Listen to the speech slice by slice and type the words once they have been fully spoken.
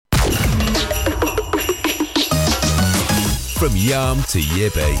From Yarm to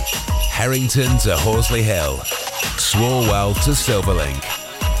Yibby, Harrington to Horsley Hill, Swarwell to Silverlink.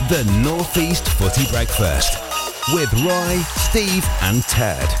 The North East Footy Breakfast with Roy, Steve and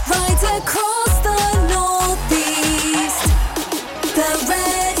Ted. Right across the North East, the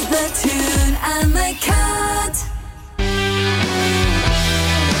Red, the Toon and the Cat.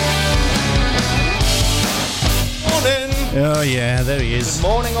 Morning. Oh yeah, there he is. Good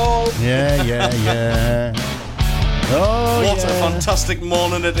morning all. Yeah. Oh, what a fantastic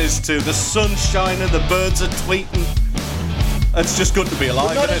morning it is too. The sun's shining, the birds are tweeting. It's just good to be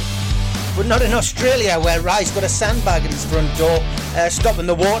alive, isn't it? But not in Australia, where Rye's got a sandbag at his front door, stopping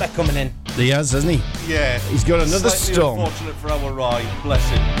the water coming in. He has, hasn't he? Yeah. He's got another Slightly storm. Unfortunate for our Rye, bless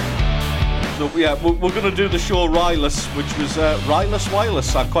him. So yeah, we're going to do the show Ryless, which was Ryless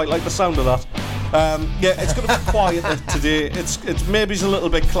Wireless. I quite like the sound of that. Yeah, it's going to be quieter today. It's maybe a little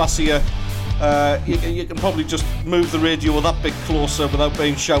bit classier. You can probably just move the radio that bit closer without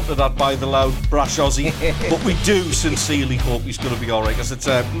being shouted at by the loud brash Aussie. But we do sincerely hope he's going to be alright, because it's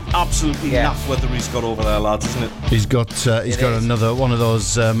absolutely naff weather he's got over there, lads, isn't it? He's got another one of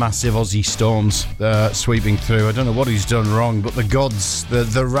those massive Aussie storms sweeping through. I don't know what he's done wrong, but the gods,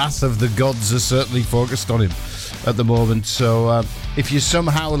 the wrath of the gods, are certainly focused on him at the moment. So if you're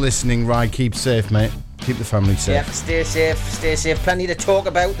somehow listening, Rye, keep safe, mate. Keep the family safe. Yeah, stay safe. Plenty to talk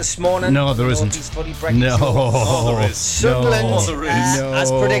about this morning. No, there isn't. No. Oh, there is. Sunderland, No.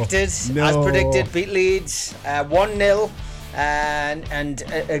 as predicted, beat Leeds 1-0. And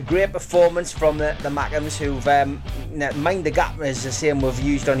a great performance from the Mackhams, who've mind the gap, is the same we've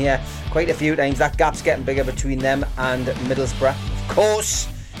used on here quite a few times. That gap's getting bigger between them and Middlesbrough. Of course,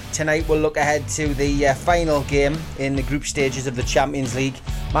 tonight we'll look ahead to the final game in the group stages of the Champions League.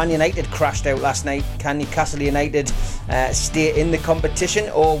 Man United crashed out last night. Can Newcastle United stay in the competition,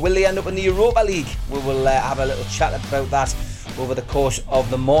 or will they end up in the Europa League? We will have a little chat about that over the course of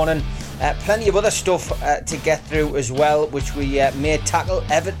the morning. Plenty of other stuff to get through as well, which we may tackle.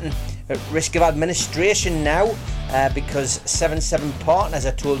 Everton at risk of administration now because 7-7 partners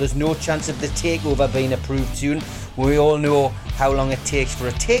are told there's no chance of the takeover being approved soon. We all know how long it takes for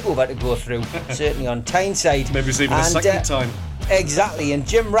a takeover to go through, certainly on Tyneside. Maybe it's even a second time. Exactly, and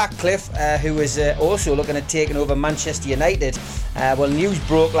Jim Ratcliffe, who is also looking at taking over Manchester United. News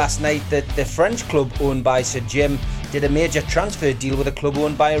broke last night that the French club owned by Sir Jim did a major transfer deal with a club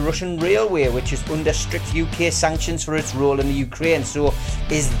owned by a Russian railway, which is under strict UK sanctions for its role in the Ukraine. So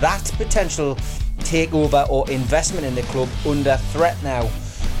is that potential takeover or investment in the club under threat now?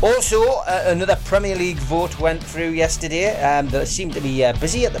 Also, another Premier League vote went through yesterday. They seem to be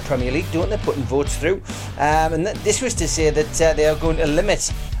busy at the Premier League, don't they, putting votes through? And this was to say that they are going to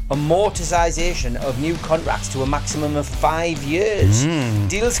limit amortisation of new contracts to a maximum of 5 years.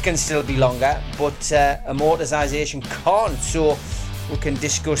 Deals can still be longer, but amortisation can't. So we can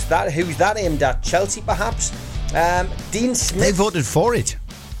discuss that. Who's that aimed at? Chelsea, perhaps? Dean Smith. They voted for it.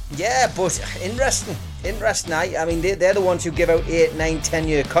 Yeah, but interesting. I mean, they're the ones who give out 8, 9,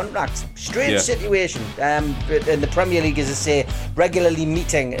 10-year contracts. Strange situation. But in the Premier League, as I say, regularly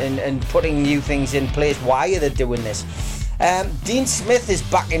meeting and putting new things in place. Why are they doing this? Dean Smith is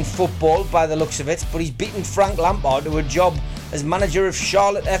back in football by the looks of it, but he's beaten Frank Lampard to a job as manager of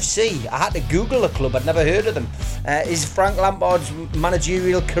Charlotte FC. I had to Google the club, I'd never heard of them. Is Frank Lampard's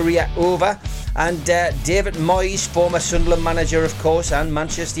managerial career over? And David Moyes, former Sunderland manager of course, and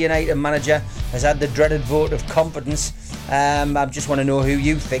Manchester United manager, has had the dreaded vote of confidence. I just want to know who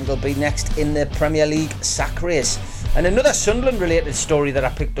you think will be next in the Premier League sack race. And another Sunderland related story that I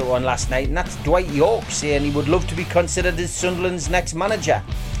picked up on last night, and that's Dwight York saying he would love to be considered as Sunderland's next manager.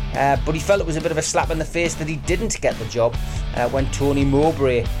 But he felt it was a bit of a slap in the face that he didn't get the job when Tony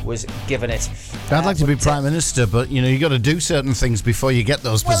Mowbray was given it. I'd like to be Prime Minister, but you got to do certain things before you get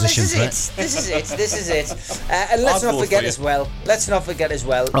those positions. This is it. And let's not forget as well.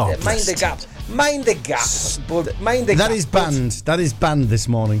 Oh, mind the gap. But mind the gap. That is banned this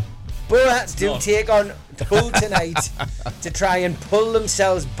morning. Borough do take on Hull tonight to try and pull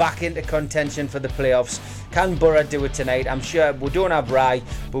themselves back into contention for the playoffs. Can Borough do it tonight? I'm sure we don't have Rye,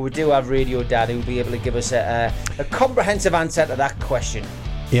 but we do have Radio Dad, who'll be able to give us a comprehensive answer to that question.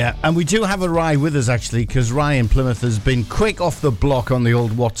 Yeah, and we do have a Rye with us actually, because Rye in Plymouth has been quick off the block on the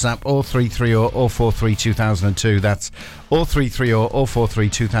old WhatsApp 0330 043 2002. That's 0330 043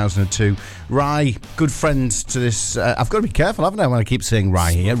 2002. Rye, good friend to this. I've got to be careful, haven't I, when I keep saying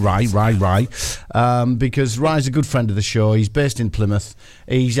Rye here. Rye. Because Rye's a good friend of the show. He's based in Plymouth.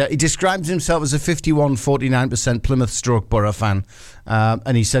 He describes himself as a 51-49% Plymouth Borough fan.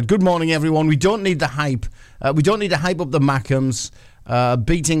 And he said, "Good morning, everyone. We don't need the hype. We don't need to hype up the Mackhams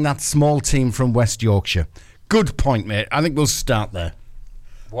beating that small team from West Yorkshire. Good point, mate. I think we'll start there.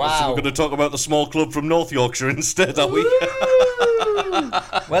 Wow. So we're going to talk about the small club from North Yorkshire instead, are we?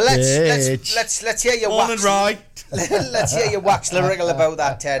 Well, let's hear your Morning, wax. Rye. Let's hear your wax lyrical about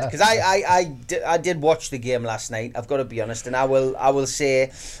that, Ted. Because I did watch the game last night. I've got to be honest, and I will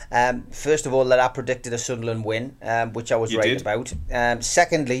say, first of all, that I predicted a Sunderland win, which I was right about.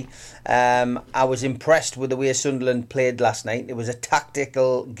 Secondly, I was impressed with the way Sunderland played last night. It was a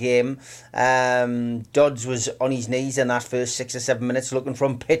tactical game. Dodds was on his knees in that first 6 or 7 minutes, looking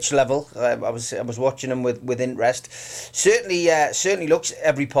from pitch level. I was watching him with interest. Certainly looks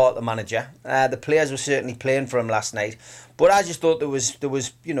every part of the manager. The players were certainly playing for him last night. But I just thought there was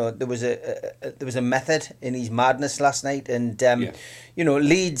a method in his madness last night, and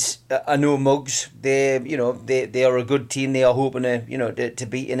Leeds are no mugs. They are a good team. They are hoping to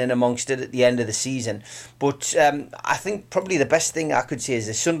be in and amongst it at the end of the season. But I think probably the best thing I could say is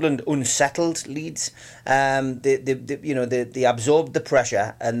that Sunderland unsettled Leeds. They absorbed the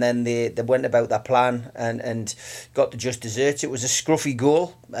pressure, and then they went about their plan and got the just desserts. It was a scruffy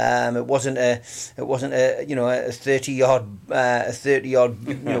goal. It wasn't a 30-yard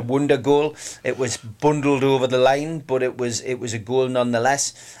wonder goal. It was bundled over the line, but it was a goal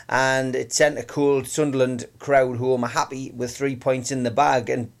nonetheless, and it sent a cold Sunderland crowd home happy with 3 points in the bag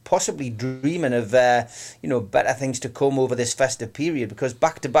and possibly dreaming of better things to come over this festive period, because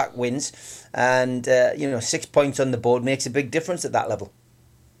back-to-back wins and 6 points on the board makes a big difference at that level.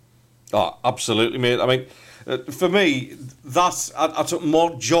 Oh, absolutely, mate. I mean, for me, I took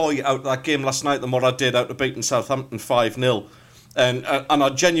more joy out of that game last night than what I did out of beating Southampton 5-0. And I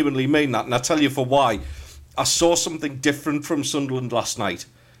genuinely mean that. And I tell you for why. I saw something different from Sunderland last night.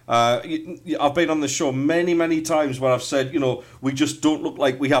 I've been on the show many, many times where I've said, we just don't look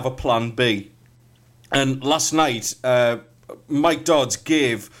like we have a plan B. And last night, Mike Dodds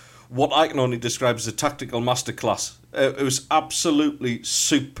gave what I can only describe as a tactical masterclass. It was absolutely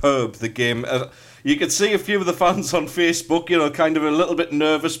superb, the game. You could see a few of the fans on Facebook, kind of a little bit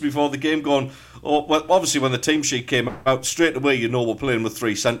nervous before the game, going, oh, well, obviously when the team sheet came out, straight away we're playing with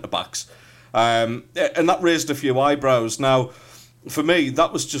 3 centre-backs. And that raised a few eyebrows. Now, for me,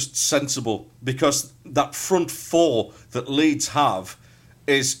 that was just sensible, because that front four that Leeds have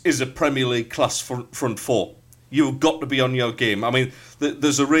is a Premier League class front four. You've got to be on your game. I mean,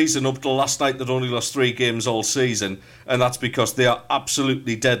 there's a reason up till last night they'd only lost 3 games all season, and that's because they are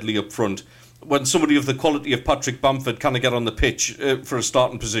absolutely deadly up front. When somebody of the quality of Patrick Bamford kind of get on the pitch for a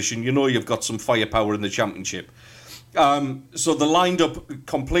starting position, you've got some firepower in the Championship. So they lined up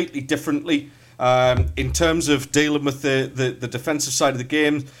completely differently in terms of dealing with the defensive side of the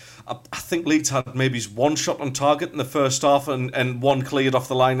game. I think Leeds had maybe 1 shot on target in the first half and 1 cleared off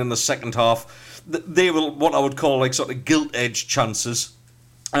the line in the second half. They were what I would call like sort of gilt-edged chances.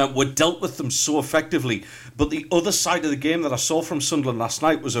 Were dealt with them so effectively. But the other side of the game that I saw from Sunderland last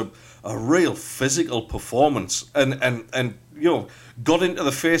night was a real physical performance and got into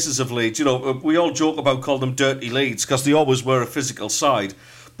the faces of Leeds. We all joke about calling them dirty Leeds because they always were a physical side.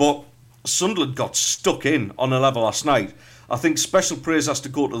 But Sunderland got stuck in on a level last night. I think special praise has to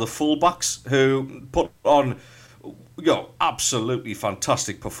go to the fullbacks who put on absolutely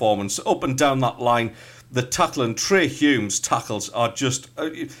fantastic performance up and down that line. The tackling, Trey Hume's tackles are just...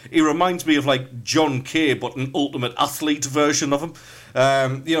 he reminds me of like John Kay, but an ultimate athlete version of him.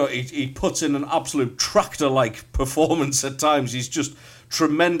 He puts in an absolute tractor-like performance at times. He's just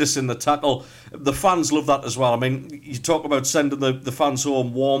tremendous in the tackle. The fans love that as well. I mean, you talk about sending the fans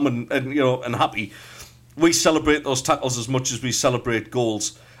home warm and happy. We celebrate those tackles as much as we celebrate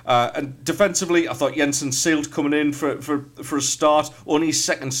goals. And defensively, I thought Jensen sealed coming in for a start. Only his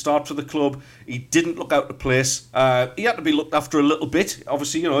second start for the club. He didn't look out of place. He had to be looked after a little bit.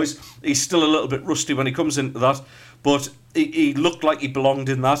 Obviously, he's still a little bit rusty when he comes into that. But he looked like he belonged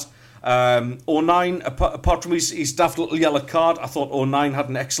in that. 09, apart from his daft little yellow card, I thought 09 had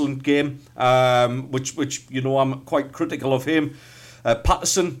an excellent game, which I'm quite critical of him.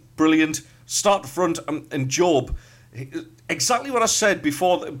 Patterson, brilliant. Start front, and Job. Exactly what I said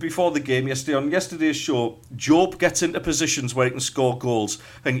before the game yesterday on yesterday's show. Job gets into positions where he can score goals,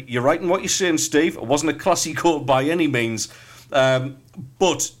 and you're right in what you're saying, Steve. It wasn't a classy goal by any means,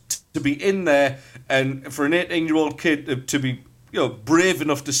 but to be in there and for an 18-year-old kid to be brave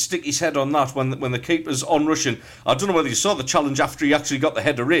enough to stick his head on that when the keeper's on rushing. I don't know whether you saw the challenge after he actually got the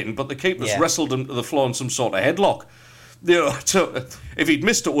header in, but the keeper's wrestled him to the floor in some sort of headlock. So if he'd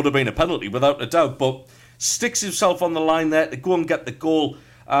missed it, would have been a penalty without a doubt. But sticks himself on the line there to go and get the goal.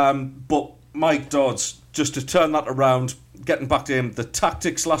 But Mike Dodds, just to turn that around, getting back to him, the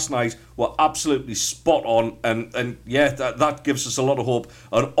tactics last night were absolutely spot on, and yeah, that gives us a lot of hope.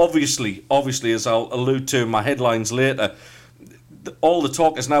 And obviously, as I'll allude to in my headlines later, all the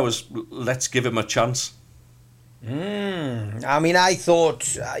talk is now is let's give him a chance. I mean, I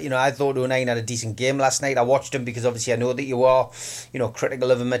thought O'Nien had a decent game last night. I watched him because obviously I know that you are,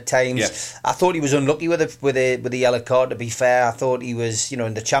 critical of him at times. Yeah. I thought he was unlucky with the yellow card. To be fair, I thought he was,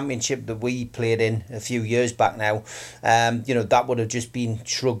 in the championship that we played in a few years back now. That would have just been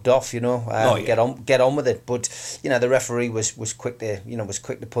shrugged off. Get on with it. But the referee was quick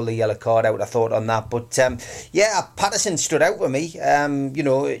to pull the yellow card out. I thought on that. But Patterson stood out for me.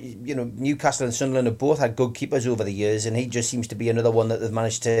 Newcastle and Sunderland have both had good keepers over the years, and he just seems to be another one that they've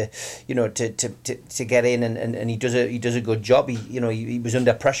managed to get in, and he does a good job. He was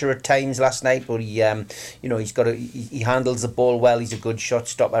under pressure at times last night, but he handles the ball well. He's a good shot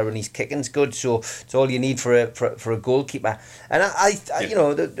stopper, and his kicking's good. So it's all you need for a goalkeeper. And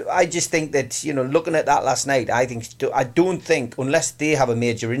I just think that looking at that last night, I don't think unless they have a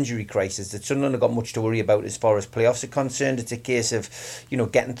major injury crisis that Sunderland have got much to worry about as far as playoffs are concerned. It's a case of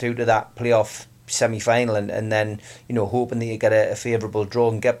getting through to that playoff semi-final and then hoping that you get a favourable draw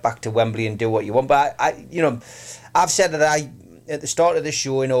and get back to Wembley and do what you want. But I've said that at the start of the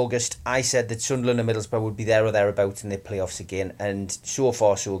show in August, I said that Sunderland and Middlesbrough would be there or thereabouts in the playoffs again, and so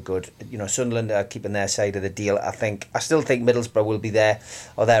far so good. Sunderland are keeping their side of the deal. I still think Middlesbrough will be there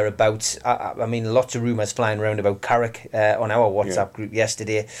or thereabouts. I mean, lots of rumours flying around about Carrick on our WhatsApp group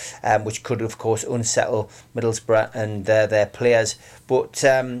yesterday, which could of course unsettle Middlesbrough and their players. But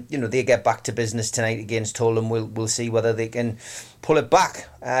they get back to business tonight against Hull, and we'll see whether they can pull it back.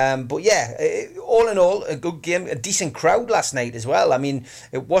 But yeah, all in all, a good game, a decent crowd last night as well. I mean,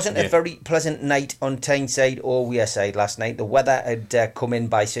 it wasn't a very pleasant night on Tyneside or Wearside last night. The weather had come in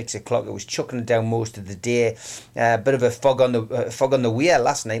by 6 o'clock. It was chucking it down most of the day. Bit of a fog on the Weir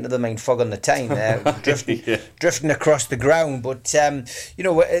last night. Never mind fog on the Tyne, drifting across the ground. But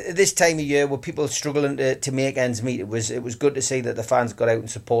at this time of year, where people are struggling to make ends meet, it was good to see that the fans got out and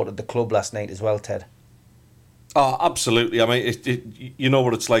supported the club last night as well, Ted. Oh, absolutely. I mean, you know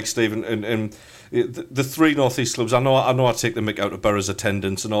what it's like, Stephen, and the three North East clubs. I know I take the mick out of Borough's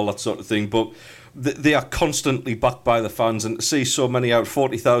attendance and all that sort of thing, but they are constantly backed by the fans, and to see so many out,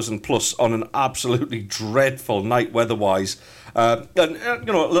 40,000 plus on an absolutely dreadful night weather-wise. And a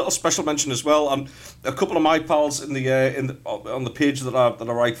little special mention as well. A couple of my pals on the page that I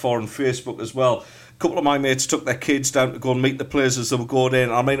write for on Facebook as well. A couple of my mates took their kids down to go and meet the players as they were going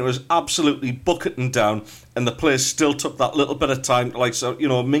in. I mean, it was absolutely bucketing down, and the players still took that little bit of time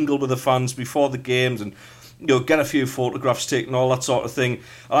to mingle with the fans before the games and get a few photographs taken, all that sort of thing.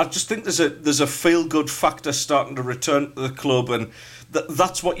 And I just think there's a feel-good factor starting to return to the club, and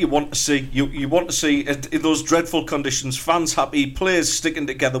that's what you want to see. You want to see in those dreadful conditions, fans happy, players sticking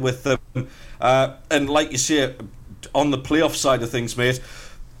together with them, and like you say, on the playoff side of things, mate.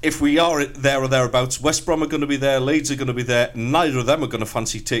 If we are there or thereabouts, West Brom are going to be there, Leeds are going to be there. Neither of them are going to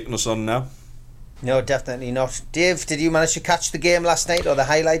fancy taking us on now. No, definitely not. Dave, did you manage to catch the game last night or the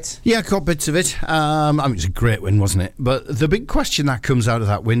highlights? Yeah, I caught bits of it. I mean, it was a great win, wasn't it? But the big question that comes out of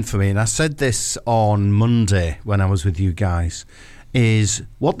that win for me, and I said this on Monday when I was with you guys, is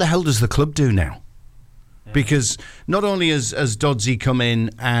what the hell does the club do now? Yeah. Because not only has Dodsey come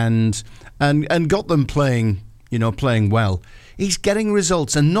in and got them playing well, he's getting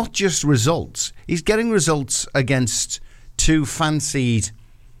results, and not just results. He's getting results against two fancied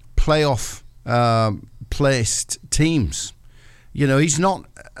playoff placed teams. He's not.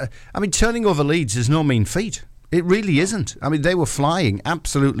 Turning over Leeds is no mean feat. It really isn't. I mean, they were flying,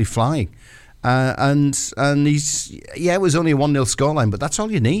 absolutely flying. And he's, it was only a 1-0 scoreline, but that's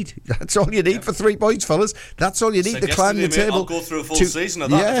all you need. That's all you need for 3 points, fellas. That's all you need to climb the table. I'll go through a full season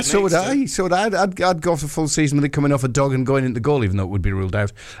of that. Yeah, so would I. So would I. I'd go for a full season with it coming off a dog and going into goal, even though it would be ruled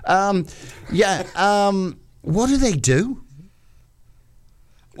out. What do they do?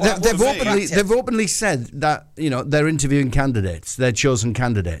 They've openly said that they're interviewing candidates, their chosen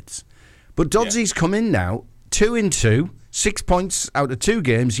candidates. But Dodsey's come in now, 2-2, 6 points out of 2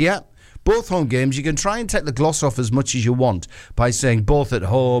 games. Yeah. Both home games, you can try and take the gloss off as much as you want by saying both at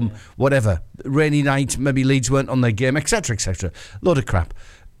home, whatever, rainy night, maybe Leeds weren't on their game, etc., etc. Load of crap.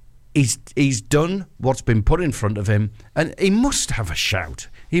 He's done what's been put in front of him, and he must have a shout.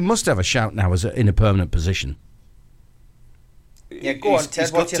 He must have a shout now in a permanent position. Yeah, go on,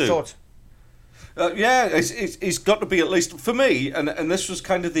 Ted. What's your thought? He's got to be, at least for me, and this was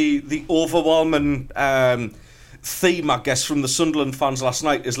kind of the overwhelming theme, I guess, from the Sunderland fans last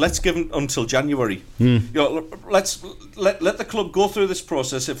night is let's give them until January. You know, let's let the club go through this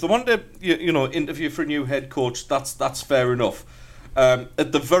process. If they want to, interview for a new head coach, that's fair enough.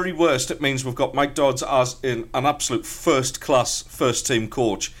 At the very worst, it means we've got Mike Dodds as an absolute first-class first-team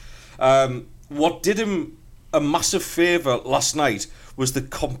coach. What did him a massive favour last night was the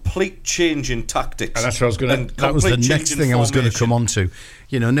complete change in tactics. And that's what I was going to. That was the next thing I was going to come on to.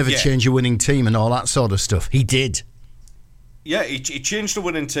 Never change a winning team and all that sort of stuff. He did. Yeah, he changed the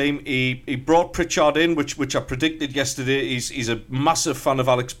winning team. He brought Pritchard in, which I predicted yesterday. He's a massive fan of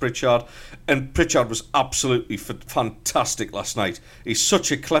Alex Pritchard, and Pritchard was absolutely fantastic last night. He's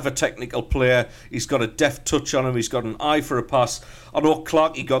such a clever technical player. He's got a deft touch on him. He's got an eye for a pass. I know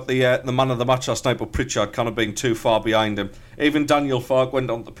Clarkey got the man of the match last night, but Pritchard kind of being too far behind him. Even Daniel Farke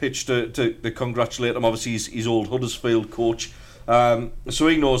went on the pitch to congratulate him. Obviously, he's old Huddersfield coach. So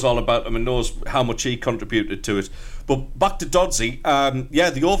he knows all about him and knows how much he contributed to it. But back to Dodsey,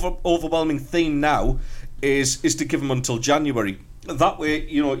 the overwhelming theme now is to give him until January. That way,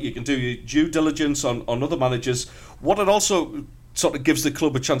 you can do your due diligence on other managers. What it also sort of gives the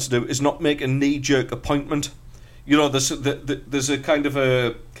club a chance to do is not make a knee-jerk appointment. There's a kind of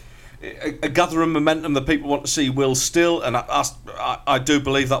a gathering momentum that people want to see Will Still, and I do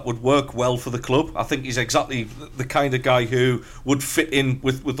believe that would work well for the club. I think he's exactly the kind of guy who would fit in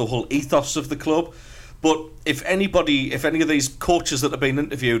with the whole ethos of the club. But if any of these coaches that have been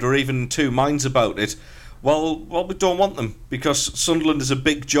interviewed are even in two minds about it, well, we don't want them, because Sunderland is a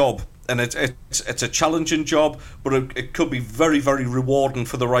big job, and it's a challenging job, but it could be very, very rewarding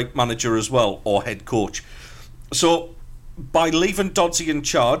for the right manager as well, or head coach. So by leaving Dodsey in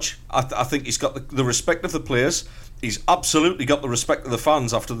charge, I think he's got the respect of the players. He's absolutely got the respect of the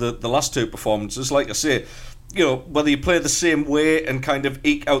fans after the last two performances. Like I say, whether you play the same way and kind of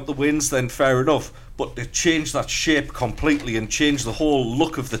eke out the wins, then fair enough. But to change that shape completely and change the whole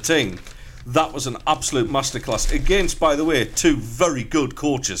look of the team, that was an absolute masterclass against, by the way, two very good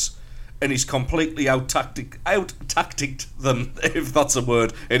coaches. And he's completely out-tacticked them, if that's a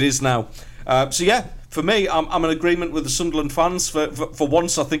word. It is now. For me, I'm in agreement with the Sunderland fans. For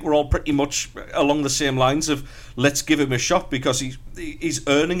once, I think we're all pretty much along the same lines of let's give him a shot, because he's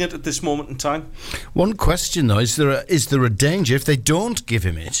earning it at this moment in time. One question, though, is there a danger if they don't give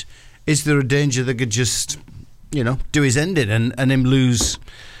him it? Is there a danger they could just, do his end in and him lose?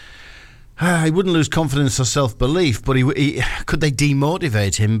 He wouldn't lose confidence or self-belief, but he could they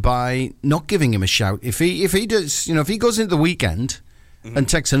demotivate him by not giving him a shout? If he does, if he goes into the weekend and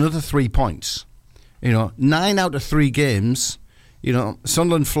takes another 3 points, 9 out of 3 games,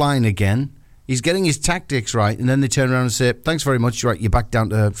 Sunderland flying again, he's getting his tactics right, and then they turn around and say, thanks very much, you're back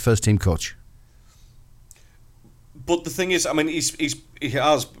down to first team coach. But the thing is, he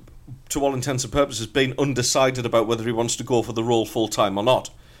has, to all intents and purposes, been undecided about whether he wants to go for the role full time or not.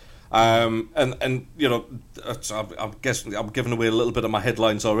 I'm guessing I'm giving away a little bit of my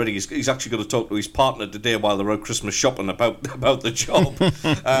headlines already. He's actually going to talk to his partner today while they're out Christmas shopping about the job,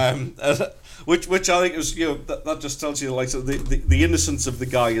 which I think is that just tells you like the innocence of the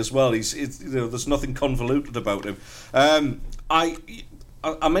guy as well. There's nothing convoluted about him. I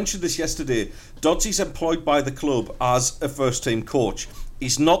mentioned this yesterday. Dodsey's employed by the club as a first team coach.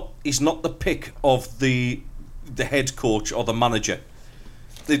 He's not the pick of the head coach or the manager.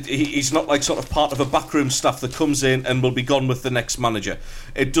 He's not like sort of part of a backroom staff that comes in and will be gone with the next manager.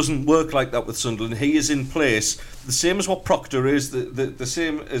 It doesn't work like that with Sunderland. He is in place, the same as what Proctor is, the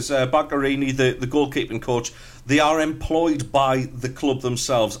same as Bagherini, the goalkeeping coach. They are employed by the club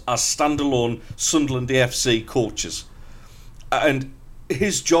themselves as standalone Sunderland AFC coaches, and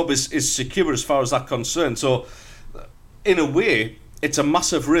his job is secure as far as that's concerned. So, in a way, it's a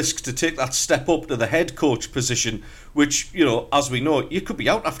massive risk to take that step up to the head coach position, which, as we know, you could be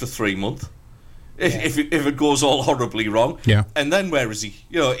out after 3 months if it goes all horribly wrong. Yeah. And then where is he?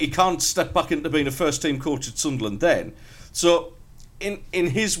 He can't step back into being a first team coach at Sunderland then. So in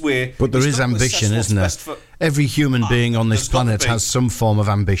his way, but there is ambition, isn't there? Every human being on this planet has some form of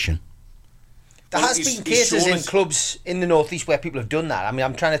ambition. There has been cases in clubs in the North East where people have done that.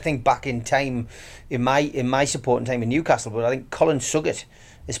 I'm trying to think back in time, in my supporting time in Newcastle, but I think Colin Suggett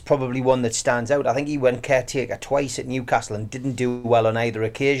is probably one that stands out. I think he went caretaker twice at Newcastle and didn't do well on either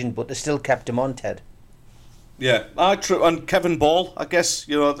occasion, but they still kept him on, Ted. Yeah, true. And Kevin Ball, I guess,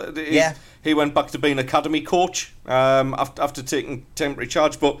 he went back to being academy coach after taking temporary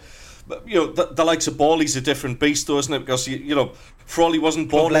charge, but the likes of Bawley's a different beast, though, isn't it? Because for all he wasn't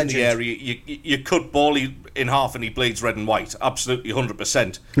born in the area, you cut Bawley in half and he bleeds red and white. Absolutely,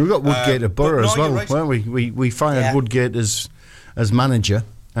 100%. We got Woodgate at Borough as well, right. Weren't we? We fired Woodgate as manager,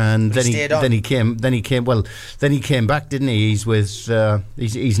 And But he stayed on. then he came back, didn't he? He's with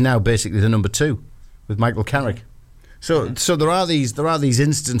he's now basically the number 2 with Michael Carrick. So there are these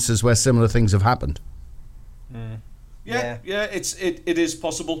instances where similar things have happened. Yeah, it is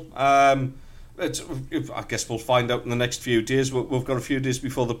possible. I guess we'll find out in the next few days. We've got a few days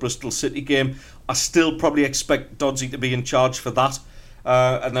before the Bristol City game. I still probably expect Dodsey to be in charge for that,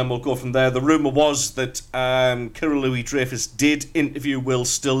 and then we'll go from there. The rumour was that Kira Louis-Dreyfus did interview Will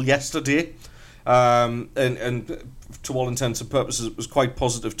Still yesterday, and to all intents and purposes it was quite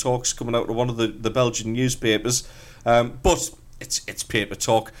positive talks coming out of one of the Belgian newspapers, but it's paper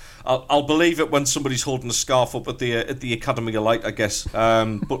talk. I'll believe it when somebody's holding a scarf up at the Academy of Light, I guess.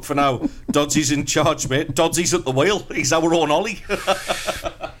 But for now, Dodsey's in charge, mate. Dodsey's at the wheel. He's our own Ollie.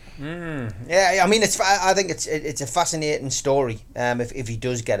 Yeah, I mean, I think it's a fascinating story. If he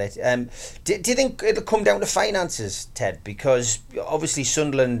does get it, do you think it'll come down to finances, Ted? Because obviously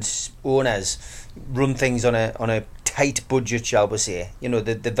Sunderland's owners run things on a tight budget, shall we say? You know,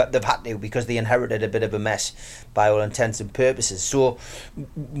 they've had to, because they inherited a bit of a mess by all intents and purposes. So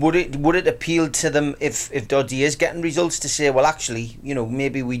would it appeal to them if Dodsey is getting results to say, well, actually, you know,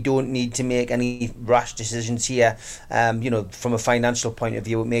 maybe we don't need to make any rash decisions here. You know, from a financial point of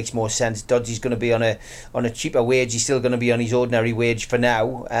view, it makes more sense. Dodsey's going to be on a cheaper wage. He's still going to be on his ordinary wage for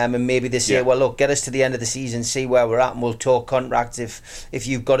now. And maybe they say, well, look, get us to the end of the season, see where we're at, and we'll talk contracts if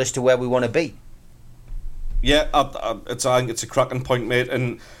you've got us to where we want to be. Yeah, I think it's a cracking point, mate.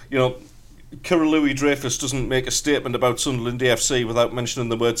 And, you know, Kira Louis-Dreyfus doesn't make a statement about Sunderland AFC without mentioning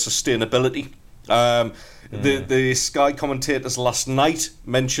the word sustainability. The Sky commentators last night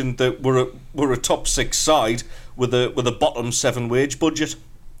mentioned that we're a top 6 side with a bottom 7 wage budget,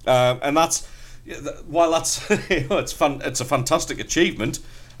 and that's, while that's it's a fantastic achievement.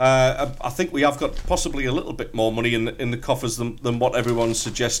 I think we have got possibly a little bit more money in the coffers than what everyone's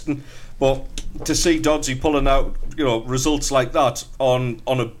suggesting. But to see Dodsey pulling out, you know, results like that on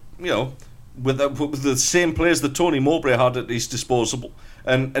a, you know, with the same players that Tony Mowbray had at his disposal,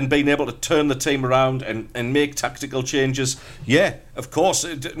 and being able to turn the team around and make tactical changes, yeah, of course,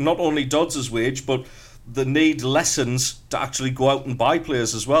 not only Dods' wage, but the need lessons to actually go out and buy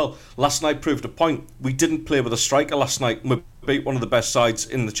players as well. Last night proved a point. We didn't play with a striker last night. We beat one of the best sides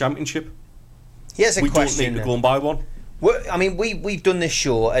in the Championship. Here's a question. We don't need to go and buy one. I mean, we've done this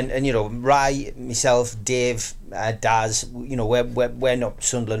show, and you know, Rai, myself, Dave, Daz, you know, we're not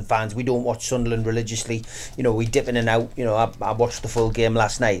Sunderland fans. We don't watch Sunderland religiously. You know, we dip in and out. You know, I watched the full game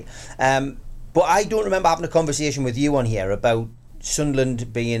last night. But I don't remember having a conversation with you on here about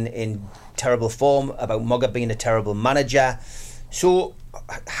Sunderland being in terrible form, about Mugger being a terrible manager. So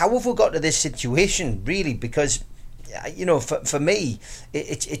how have we got to this situation, really? Because, you know, for me,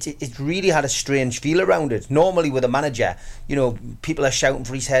 it really had a strange feel around it. Normally with a manager, you know, people are shouting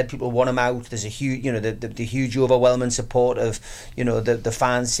for his head, people want him out. There's a huge, you know, the huge overwhelming support of, you know, the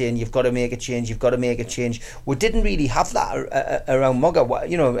fans saying you've got to make a change, you've got to make a change. We didn't really have that around Mugger.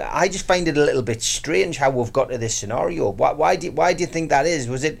 You know, I just find it a little bit strange how we've got to this scenario. Why do you think that is?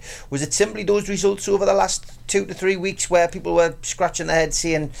 Was it simply those results over the last 2 to 3 weeks where people were scratching their heads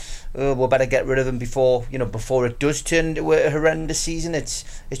saying, oh, we'll better get rid of him before it does turn into a horrendous season? It's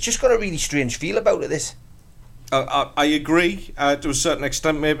just got a really strange feel about it, this. I agree to a certain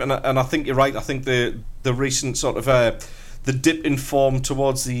extent, maybe, and I think you're right. I think the recent sort of the dip in form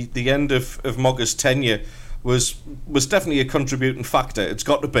towards the end of Mogger's tenure was definitely a contributing factor. It's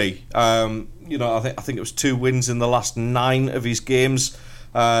got to be. You know, I think it was 2 wins in the last 9 of his games.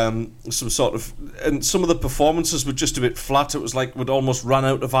 And some of the performances were just a bit flat. It was like we'd almost run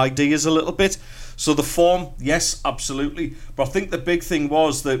out of ideas a little bit. So the form, yes, absolutely. But I think the big thing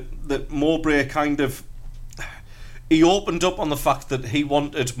was that Mowbray he opened up on the fact that he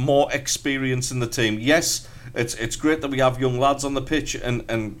wanted more experience in the team. Yes, it's great that we have young lads on the pitch, and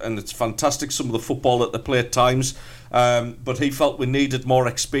it's fantastic some of the football that they play at times. But he felt we needed more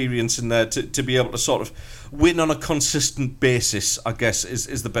experience in there to be able to sort of win on a consistent basis, I guess,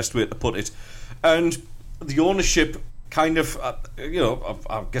 is the best way to put it. And the ownership kind of, you know,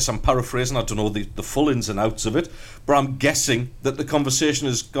 I guess I'm paraphrasing, I don't know the full ins and outs of it, but I'm guessing that the conversation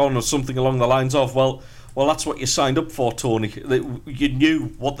has gone or something along the lines of, well, that's what you signed up for, Tony. You knew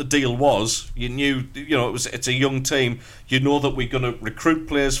what the deal was. You knew, you know, it's a young team. You know that we're going to recruit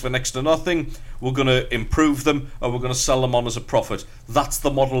players for next to nothing. We're going to improve them, and we're going to sell them on as a profit. That's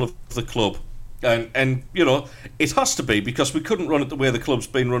the model of the club. And you know, it has to be, because we couldn't run it the way the club's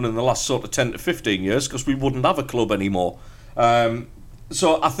been run in the last sort of 10 to 15 years, because we wouldn't have a club anymore.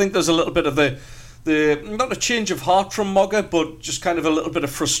 So I think there's a little bit of the not a change of heart from Mogger, but just kind of a little bit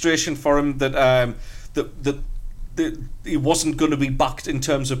of frustration for him that he wasn't going to be backed in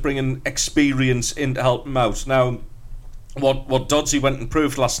terms of bringing experience in to help him out. Now, what Dodsey went and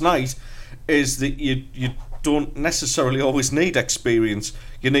proved last night is that you don't necessarily always need experience.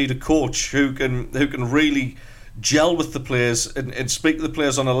 You need a coach who can really gel with the players and speak to the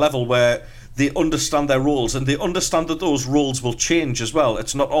players on a level where they understand their roles, and they understand that those roles will change as well.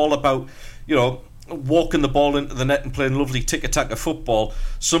 It's not all about, walking the ball into the net and playing lovely tick-a-tack of football.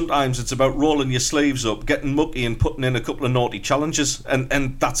 Sometimes it's about rolling your sleeves up, getting mucky and putting in a couple of naughty challenges,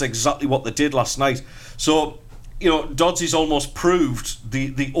 and that's exactly what they did last night. So, Dodsey's almost proved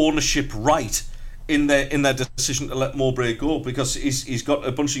the ownership right in their decision to let Mowbray go, because he's got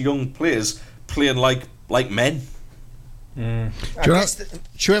a bunch of young players playing like men. Should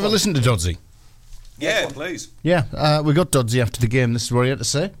we ever listen to Dodsey? Yeah, please. Yeah, we got Dodsey after the game. This is what he had to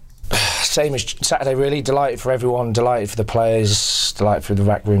say. Same as Saturday, really. Delighted for everyone, delighted for the players, delighted for the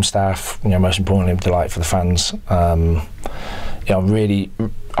rec room staff, most importantly, delighted for the fans. I'm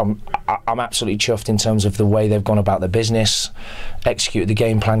absolutely chuffed in terms of the way they've gone about their business, executed the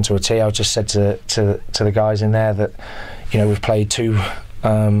game plan to a T. I just said to the guys in there that, we've played two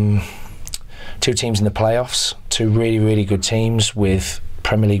teams in the playoffs, two really, really good teams with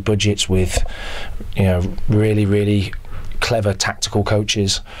Premier League budgets, with, really, really clever tactical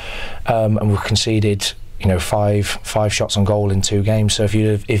coaches, and we've conceded, five shots on goal in 2 games. So if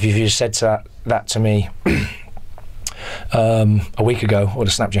you said that to me a week ago, I would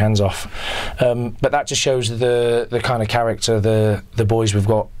have snapped your hands off. But that just shows the kind of character the boys we've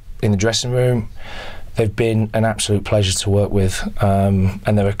got in the dressing room. They've been an absolute pleasure to work with, and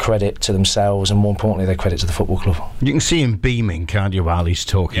they're a credit to themselves, and more importantly, they're a credit to the football club. You can see him beaming, can't you, while he's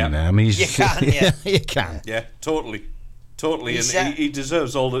talking there? I mean, you can, yeah. You can. Yeah, totally, and he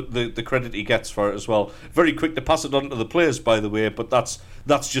deserves all the credit he gets for it as well. Very quick to pass it on to the players, by the way, but that's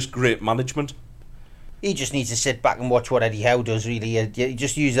just great management. He just needs to sit back and watch what Eddie Howe does, really. You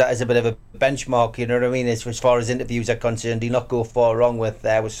just use that as a bit of a benchmark, you know what I mean? As far as interviews are concerned, he'll not go far wrong with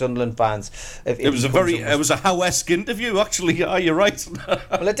Sunderland fans. It was a Howe-esque interview, actually. Yeah, you're right.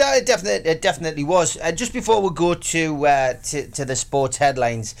 Well, it definitely was. Just before we go to the sports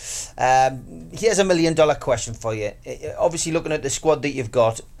headlines, here's $1 million question for you. Obviously, looking at the squad that you've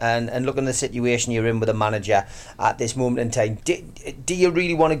got and looking at the situation you're in with the manager at this moment in time, do you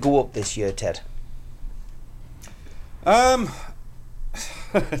really want to go up this year, Ted?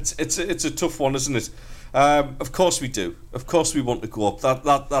 It's a tough one, isn't it? Of course we do. Of course we want to go up.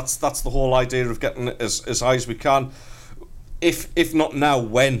 That's the whole idea of getting it as high as we can. If not now,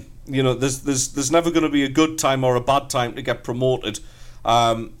 when? There's never going to be a good time or a bad time to get promoted.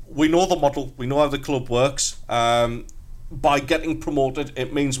 We know the model. We know how the club works. By getting promoted,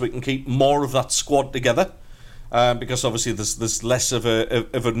 it means we can keep more of that squad together, because obviously there's less of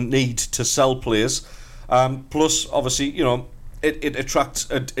a need to sell players. Plus, obviously, it attracts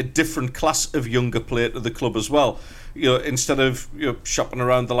a different class of younger player to the club as well. Instead of shopping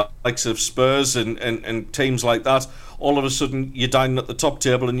around the likes of Spurs and teams like that, all of a sudden you're dining at the top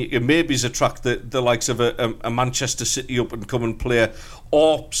table, and you maybe attract the likes of a Manchester City up and coming player,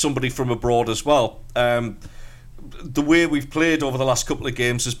 or somebody from abroad as well. The way we've played over the last couple of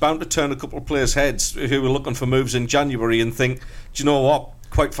games is bound to turn a couple of players' heads who were looking for moves in January and think, do you know what?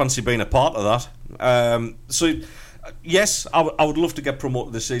 Quite fancy being a part of that. So yes, I would love to get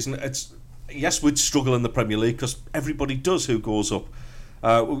promoted this season. Yes, we'd struggle in the Premier League because everybody does who goes up.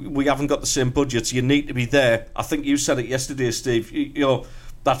 We haven't got the same budgets. You need to be there. I think you said it yesterday, Steve.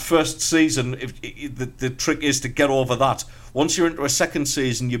 That first season, the trick is to get over that. Once you're into a second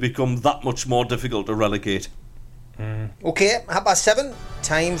season, you become that much more difficult to relegate. Okay, 7:30.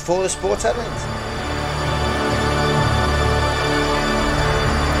 Time for the sports headlines.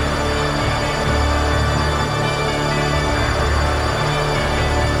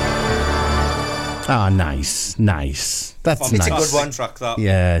 Ah, nice. That's Fantastic. nice. It's a good one. Track that.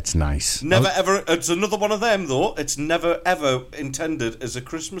 Yeah, it's nice. It's another one of them though. It's never ever intended as a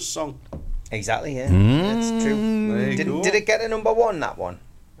Christmas song. Exactly, yeah. That's true. Did it get a number 1, that one?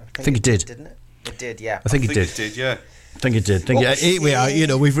 I think it did. Didn't it? It did, yeah. I think it did. It did, yeah. I think it did. Here we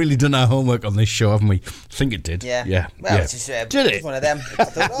are. We've really done our homework on this show, haven't we? I think it did. Yeah. Well, yeah. It's just did it? It's one of them. I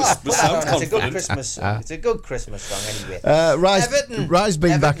thought, it's a good Christmas song. It's a good Christmas song, anyway. Rye's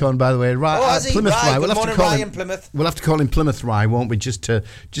been back on, by the way. Plymouth Rye. We'll have to call him Plymouth Rye, won't we? Just to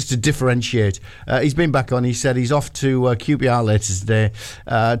differentiate. He's been back on. He said he's off to QPR later today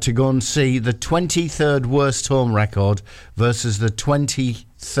to go and see the 23rd worst home record versus the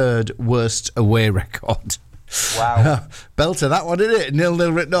 23rd worst away record. Wow. Belter, that one, isn't it?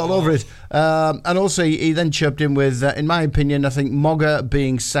 0-0 written all over it. And also, he then chirped in with, in my opinion, I think Mogga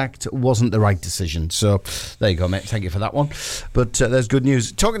being sacked wasn't the right decision. So, there you go, mate. Thank you for that one. But there's good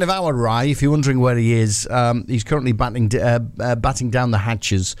news. Talking of our Rye, if you're wondering where he is, he's currently batting down the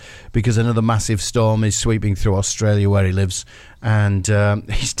hatches because another massive storm is sweeping through Australia where he lives. And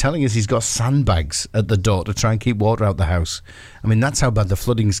he's telling us he's got sandbags at the door to try and keep water out the house. I mean, that's how bad the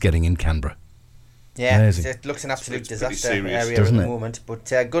flooding's getting in Canberra. Yeah, Amazing. it looks an absolute It's disaster serious, area doesn't at the it? moment.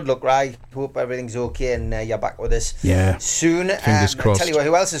 But good luck, Rye. Hope everything's okay and you're back with us soon. Fingers I'll crossed. tell you what,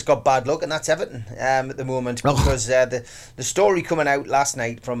 who else has got bad luck, and that's Everton at the moment. Because the story coming out last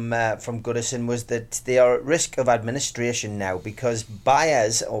night from Goodison was that they are at risk of administration now because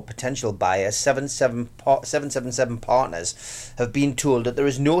buyers or potential buyers, 777 partners, have been told that there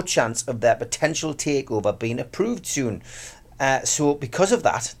is no chance of their potential takeover being approved soon. So because of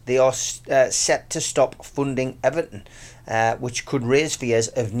that, they are set to stop funding Everton, which could raise fears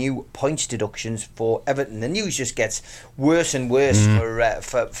of new points deductions for Everton. The news just gets worse and worse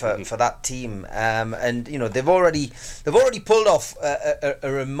for that team, and you know they've already pulled off a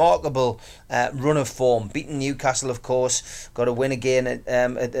remarkable run of form, beating Newcastle, of course, got a win again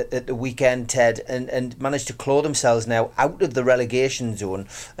at the weekend, Ted, and managed to claw themselves now out of the relegation zone,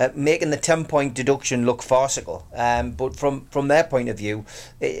 making the 10-point deduction look farcical. But from their point of view,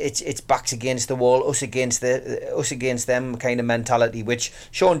 it's backs against the wall, us against them kind of mentality, which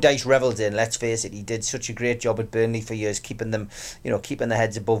Sean Dyche revelled in. Let's face it, he did such a great job at Burnley for years, keeping their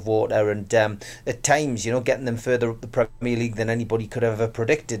heads above water, and at times, getting them further up the Premier League than anybody could have ever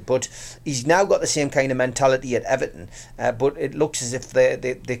predicted. But he's now got the same kind of mentality at Everton, but it looks as if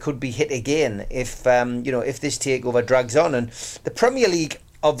they could be hit again if this takeover drags on. And the Premier League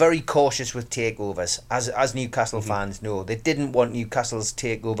are very cautious with takeovers, as Newcastle fans know. They didn't want Newcastle's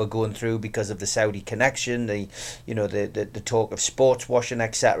takeover going through because of the Saudi connection, the talk of sports washing,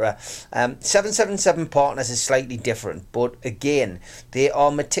 etc. 777 Partners is slightly different, but again, they are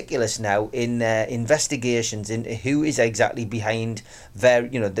meticulous now in their investigations into who is exactly behind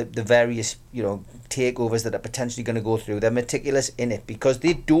the various takeovers that are potentially going to go through. They're meticulous in it because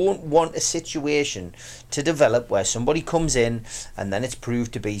they don't want a situation to develop where somebody comes in and then it's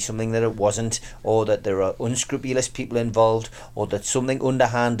proved to be something that it wasn't, or that there are unscrupulous people involved, or that something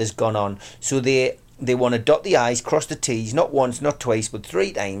underhand has gone on. So they want to dot the I's, cross the T's, not once, not twice, but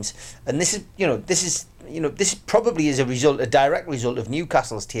 3 times. And this probably is a direct result of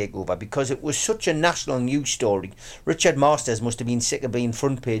Newcastle's takeover, because it was such a national news story. Richard Masters must have been sick of being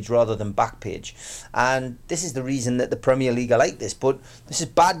front page rather than back page. And this is the reason that the Premier League are like this. But this is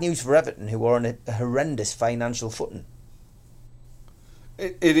bad news for Everton, who are on a horrendous financial footing.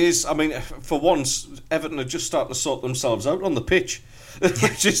 It is. I mean, for once, Everton are just starting to sort themselves out on the pitch.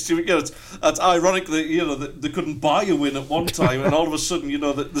 Just it's ironic that they couldn't buy a win at one time, and all of a sudden,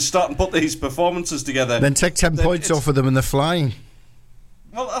 they're starting to put these performances together. Then take 10 points off of them and they're flying.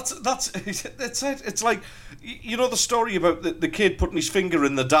 Well, that's it. It's like the story about the kid putting his finger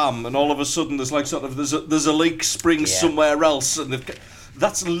in the dam, and all of a sudden there's a leak springs somewhere else, and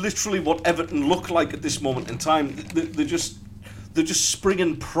that's literally what Everton look like at this moment in time. They're just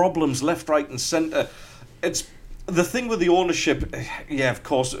springing problems left, right, and centre. It's the thing with the ownership. Yeah, of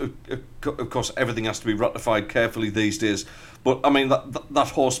course, everything has to be ratified carefully these days. But I mean, that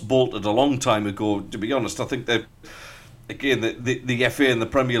horse bolted a long time ago. To be honest, I think that again, the FA and the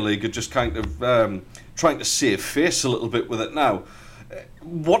Premier League are just kind of trying to save face a little bit with it now.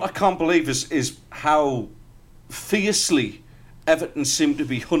 What I can't believe is how fiercely Everton seem to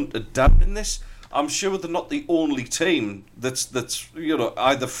be hunted down in this. I'm sure they're not the only team that's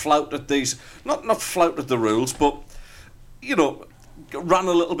either flouted these, not flouted the rules, but ran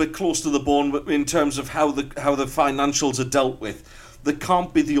a little bit close to the bone in terms of how the financials are dealt with. They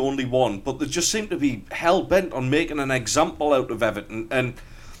can't be the only one, but they just seem to be hell bent on making an example out of Everton. And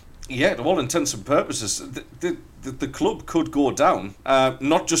yeah, to all intents and purposes, the club could go down,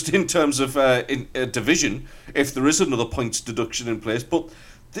 not just in terms of in a division if there is another points deduction in place, but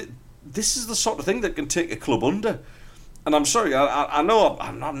this is the sort of thing that can take a club under. And I'm sorry, I know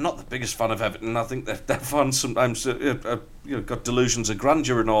I'm not the biggest fan of Everton. I think their fans sometimes got delusions of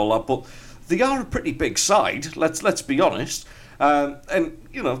grandeur and all that, but they are a pretty big side. Let's be honest. And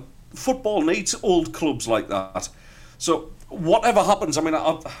football needs old clubs like that. So whatever happens, I mean,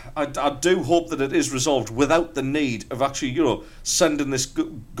 I do hope that it is resolved without the need of actually sending this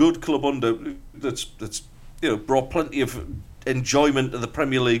good club under that's brought plenty of enjoyment of the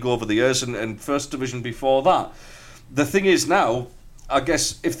Premier League over the years and First Division before that. The thing is now, I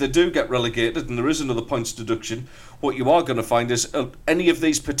guess if they do get relegated and there is another points deduction, what you are going to find is any of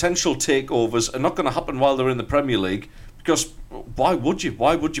these potential takeovers are not going to happen while they're in the Premier League, because why would you?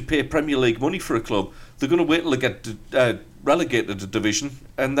 Why would you pay Premier League money for a club? They're going to wait till they get relegated to division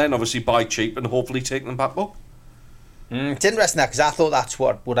and then obviously buy cheap and hopefully take them back up. It's interesting that, because I thought that's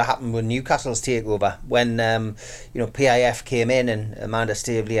what would have happened with Newcastle's takeover when PIF came in and Amanda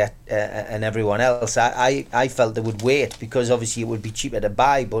Staveley and everyone else. I felt they would wait because obviously it would be cheaper to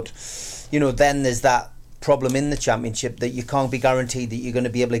buy, but then there's that problem in the Championship that you can't be guaranteed that you're going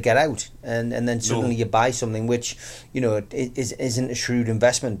to be able to get out, and then suddenly you buy something which isn't a shrewd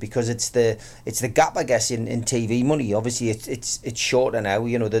investment, because it's the gap, I guess, in TV money. Obviously it's shorter now.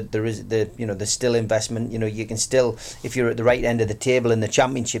 There's still investment. You can still, if you're at the right end of the table in the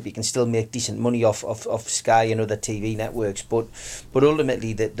Championship, you can still make decent money off Sky and other TV networks, but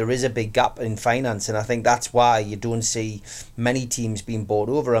ultimately there is a big gap in finance, and I think that's why you don't see many teams being bought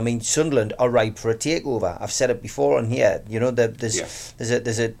over. I mean, Sunderland are ripe for a takeover. I've said it before on here. There's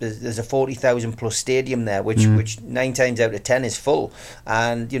a 40,000 plus stadium there, which 9 times out of 10 is full,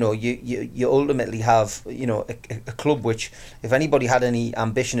 and you ultimately have a club which, if anybody had any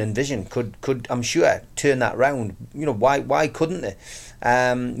ambition and vision, could I'm sure turn that round. Why couldn't they?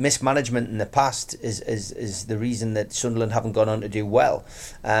 Mismanagement in the past is the reason that Sunderland haven't gone on to do well,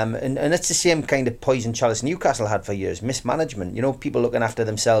 and it's the same kind of poison chalice Newcastle had for years. Mismanagement, people looking after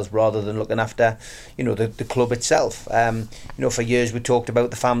themselves rather than looking after the club itself. For years we talked about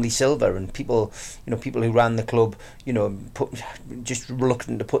the family silver, and people who ran the club just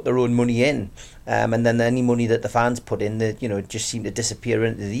reluctant to put their own money in, and then any money that the fans put in, just seemed to disappear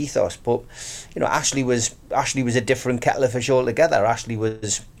into the ethos. But Ashley was a different kettle of fish altogether. Ashley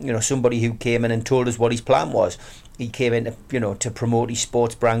was somebody who came in and told us what his plan was. He came in to promote his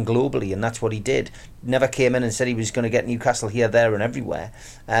sports brand globally, and that's what he did. Never came in and said he was going to get Newcastle here, there, and everywhere.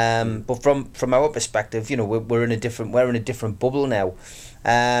 But from our perspective, we're in a different bubble now.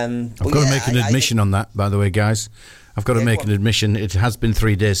 I've got to make an admission on that, by the way, guys. I've got to make an admission. It has been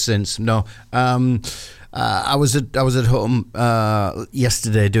 3 days since. No, I was at home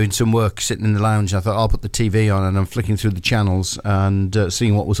yesterday doing some work, sitting in the lounge. I thought I'll put the TV on, and I'm flicking through the channels and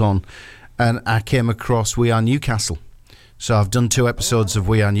seeing what was on, and I came across We Are Newcastle. So I've done 2 episodes of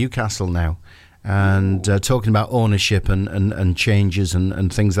We Are Newcastle now, and talking about ownership and changes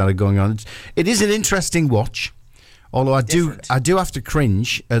and things that are going on. It is an interesting watch, although I do have to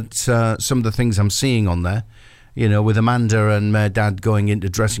cringe at some of the things I'm seeing on there. With Amanda and my dad going into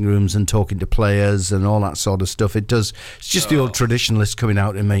dressing rooms and talking to players and all that sort of stuff. It's just the old traditionalist coming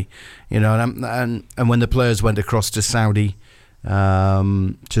out in me, and when the players went across to Saudi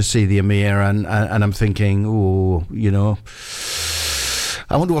to see the Emir, and I'm thinking,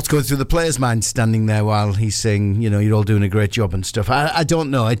 I wonder what's going through the player's mind standing there while he's saying, you're all doing a great job and stuff. I don't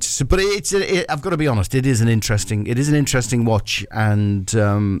know. I've got to be honest. It is an interesting watch, and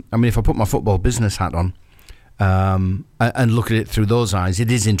if I put my football business hat on, and look at it through those eyes,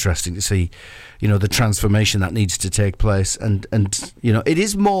 it is interesting to see, the transformation that needs to take place, and it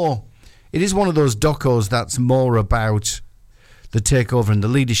is one of those docos that's more about the takeover and the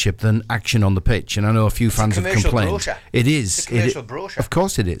leadership than action on the pitch. And I know a few fans have complained. Brochure. It is. It's a commercial brochure. Of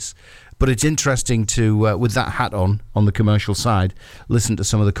course it is. But it's interesting to, with that hat on the commercial side, listen to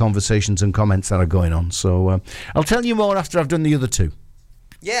some of the conversations and comments that are going on. So I'll tell you more after I've done the other 2.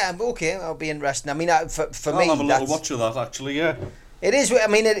 Yeah, okay, that'll be interesting. For me, I'll have a little watch of that, actually. Yeah, it is.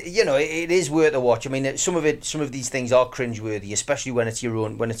 It is worth a watch. Some of these things are cringeworthy, especially when it's your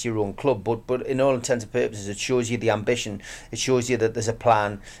own club. But in all intents and purposes, it shows you the ambition. It shows you that there's a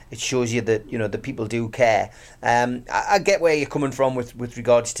plan. It shows you that the people do care. I get where you're coming from with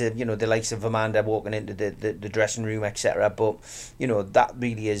regards to the likes of Amanda walking into the dressing room, etc. But that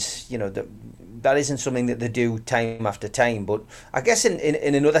really is that isn't something that they do time after time. But I guess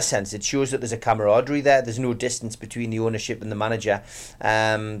in another sense, it shows that there's a camaraderie there. There's no distance between the ownership and the manager,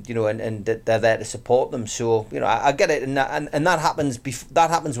 and that they're there to support them. So I get it, and that happens.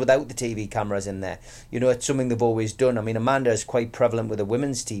 That happens without the TV cameras in there. It's something they've always done. Amanda is quite prevalent with the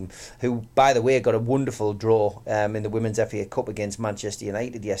women's team, who, by the way, got a wonderful draw in the Women's FA Cup against Manchester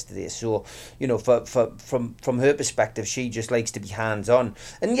United yesterday. So from her perspective, she just likes to be hands on.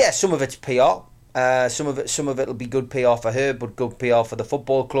 And yes, some of it's PR. Some of it'll be good PR for her, but good PR for the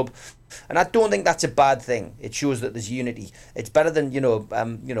football club, and I don't think that's a bad thing. It shows that there's unity. It's better than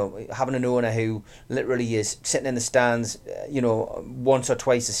having an owner who literally is sitting in the stands, once or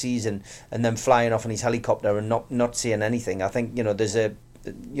twice a season, and then flying off in his helicopter and not saying anything. I think there's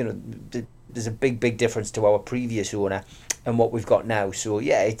a big difference to our previous owner, and what we've got now. So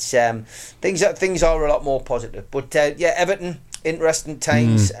yeah, it's things are a lot more positive. But yeah, Everton. Interesting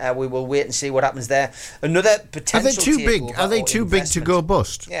times. We will wait and see what happens there. Another potential. Are they too big? Are they too big to go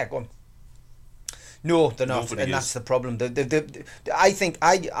bust? Yeah, go on. No, they're not, and that's the problem. I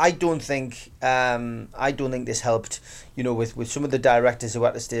don't think this helped. With some of the directors who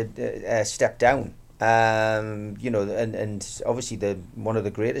had to step down. And obviously one of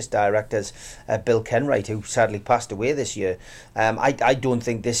the greatest directors, Bill Kenwright, who sadly passed away this year. I don't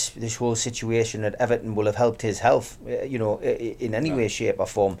think this whole situation at Everton will have helped his health, in any way, shape or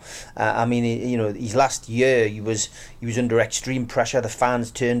form. His last year he was under extreme pressure. The fans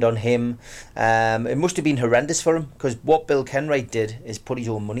turned on him. It must have been horrendous for him, because what Bill Kenwright did is put his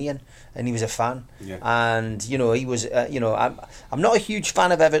own money in, and he was a fan. Yeah. And he was. I'm not a huge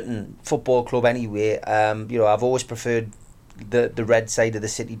fan of Everton Football Club anyway. I've always preferred the red side of the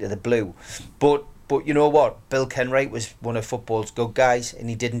city to the blue, but you know what? Bill Kenwright was one of football's good guys, and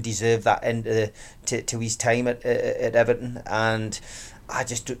he didn't deserve that end to his time at Everton. And I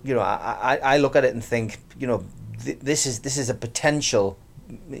just, I look at it and think, this is a potential,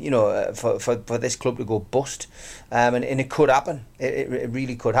 for this club to go bust, and it could happen. It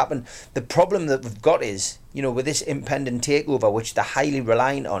really could happen. The problem that we've got is, with this impending takeover, which they're highly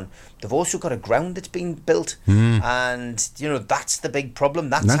reliant on, they've also got a ground that's been built, and that's the big problem.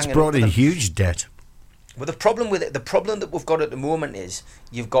 That's brought in huge debt. Well, the problem that we've got at the moment is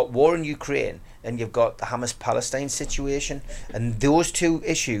you've got war in Ukraine and you've got the Hamas-Palestine situation, and those two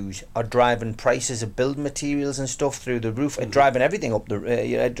issues are driving prices of building materials and stuff through the roof, and driving everything up,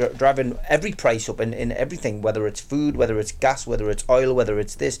 driving every price up in everything, whether it's food, whether it's gas, whether it's oil, whether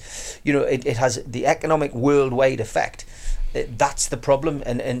it's this. It has the economic worldwide effect. That's the problem,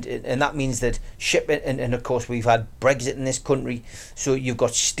 and that means that shipping, and of course we've had Brexit in this country, so you've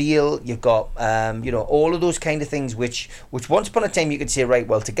got steel, you've got all of those kind of things which once upon a time you could say, right,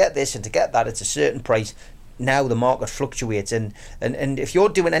 well, to get this and to get that it's a certain price. Now the market fluctuates, and if you're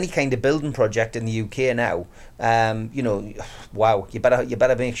doing any kind of building project in the UK now, wow, you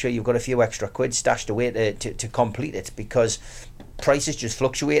better make sure you've got a few extra quid stashed away to complete it, because prices just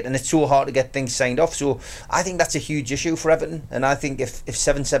fluctuate, and it's so hard to get things signed off. So I think that's a huge issue for Everton, and I think if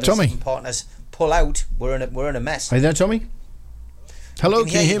 777 partners pull out, we're in a mess. Are you there, Tommy? Hello,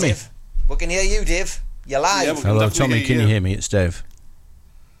 can you hear me? Dave. We can hear you, Dave. You're live. Yeah, hello, Tommy. Can you hear me? It's Dave.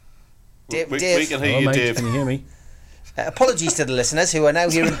 Dave. We can hear you, mate. Dave. Can you hear me? Apologies to the listeners who are now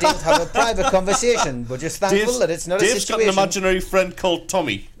hearing Dave have a private conversation. We're just thankful that it's not a situation. Dave's got an imaginary friend called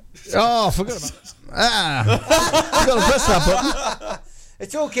Tommy. Oh, I forgot about I've got to press that button.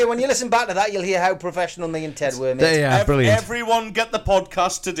 It's okay, when you listen back to that, you'll hear how professional me and Ted were, mate. There you are, brilliant. Everyone get the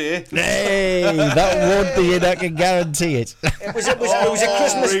podcast today. Hey, that won't be it, I can guarantee it. It was a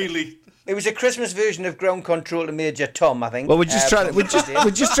Christmas. Really? It was a Christmas version of Ground Control to Major Tom, I think. Well, we're just trying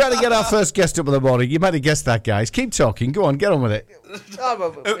to get our first guest up in the morning. You might have guessed that, guys. Keep talking. Go on, get on with it.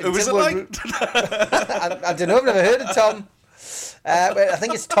 Who was it like? I don't know. I've never heard of Tom. I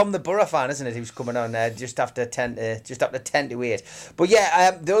think it's Tom the Borough fan, isn't it? Who's coming on just after 10 to 8. But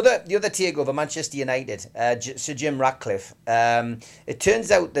yeah, the other takeover, Manchester United, Sir Jim Ratcliffe. It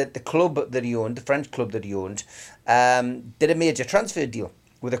turns out that the club that he owned, the French club that he owned, did a major transfer deal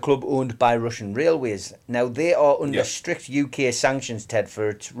with a club owned by Russian Railways. Now, they are under strict UK sanctions, Ted, for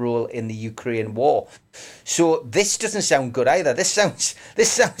its role in the Ukraine war. So this doesn't sound good either. This sounds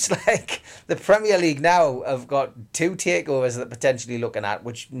like the Premier League now have got two takeovers that they're potentially looking at,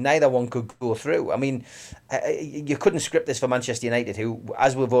 which neither one could go through. I mean, you couldn't script this for Manchester United, who,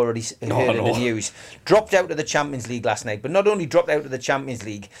 as we've already heard in the news, dropped out of the Champions League last night. But not only dropped out of the Champions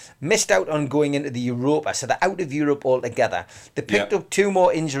League, missed out on going into the Europa, so they're out of Europe altogether. They picked up two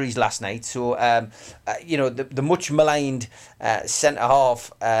more injuries last night. So, the much maligned centre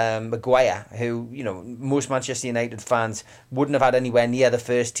half Maguire, who most Manchester United fans wouldn't have had anywhere near the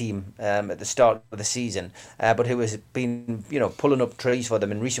first team at the start of the season, but who has been pulling up trees for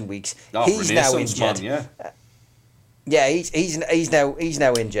them in recent weeks. He's now injured. Man, he's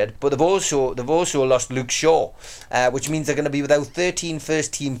now injured. But they've also lost Luke Shaw, which means they're going to be without 13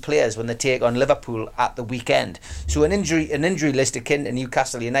 first team players when they take on Liverpool at the weekend. So an injury list akin to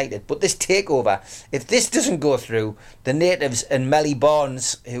Newcastle United. But this takeover, if this doesn't go through, the natives and Melly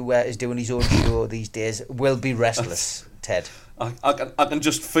Barnes, who is doing his own show these days, will be restless. Ted. I can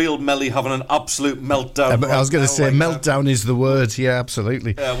just feel Melly having an absolute meltdown. I was going to say meltdown is the word. Yeah,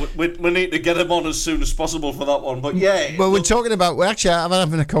 absolutely. Yeah, we need to get him on as soon as possible for that one. But yeah, well, we're talking about. Well, actually, I'm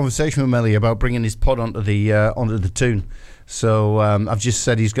having a conversation with Melly about bringing his pod onto the tune. So I've just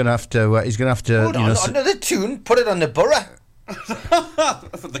said he's going to have to. Hold on, onto the tune. Put it on the Borough.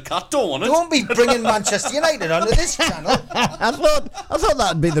 The cat don't want it. Don't be bringing Manchester United onto this channel. I thought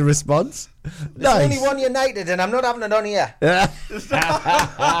that'd be the response. There's only one United, and I'm not having it on here. Get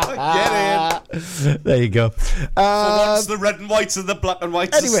in. There you go. Once the red and whites and the black and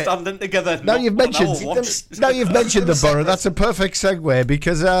whites are standing together. Now you've mentioned the borough. That's a perfect segue,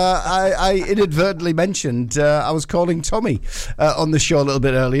 because I inadvertently mentioned I was calling Tommy on the show a little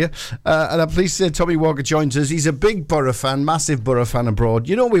bit earlier, and I'm pleased to say Tommy Walker joins us. He's a big Borough fan, massive Borough fan abroad.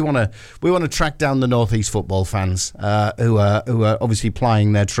 You know, we want to track down the North East football fans who are obviously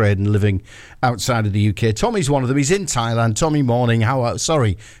plying their trade and living outside of the UK. Tommy's one of them. He's in Thailand. Tommy, morning.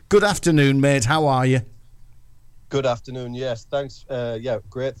 Good afternoon, mate. How are you? Good afternoon. Yes, thanks.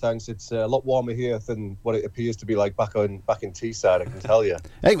 Great. Thanks. It's a lot warmer here than what it appears to be like back in Teesside, I can tell you.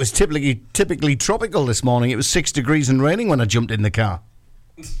 It was typically tropical this morning. It was 6 degrees and raining when I jumped in the car.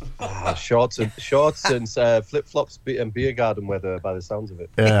 Shorts and flip-flops and beer garden weather, by the sounds of it.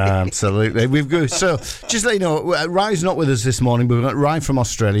 Yeah, absolutely. We've got, so just let you know, Rye's not with us this morning, but we've got Rye from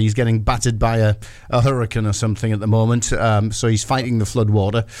Australia. He's getting battered by a hurricane or something at the moment, so he's fighting the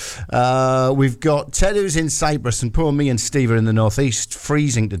floodwater. We've got Ted, who's in Cyprus, and poor me and Steve are in the northeast,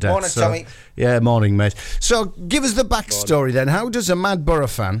 freezing to death. Morning, Tommy. Yeah, morning, mate. So give us the backstory then. How does a mad Borough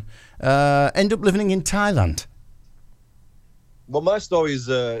fan end up living in Thailand? Well, my story is,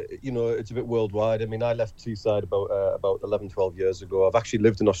 it's a bit worldwide. I mean, I left Teesside about 11, 12 years ago. I've actually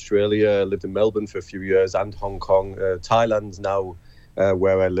lived in Australia, lived in Melbourne for a few years, and Hong Kong. Thailand's now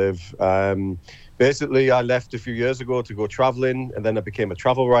where I live. Basically, I left a few years ago to go travelling, and then I became a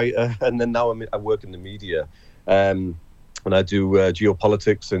travel writer, and then now I work in the media. And I do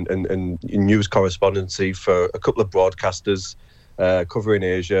geopolitics and news correspondency for a couple of broadcasters. Covering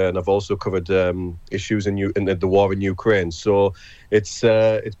Asia, and I've also covered issues in the war in Ukraine. So it's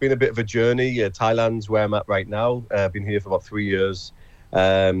been a bit of a journey. Thailand's where I'm at right now. I've been here for about 3 years,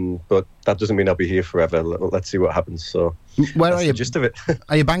 but that doesn't mean I'll be here forever. Let's see what happens. So where are you? The gist of it.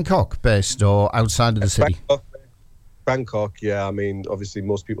 Are you Bangkok based or outside of the city? Bangkok. Yeah. I mean, obviously,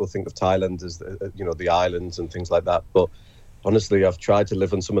 most people think of Thailand as the islands and things like that, but honestly, I've tried to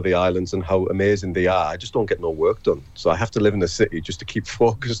live on some of the islands and how amazing they are. I just don't get no work done. So I have to live in the city just to keep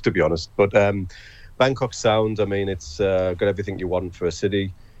focused, to be honest. But Bangkok sound, I mean, it's got everything you want for a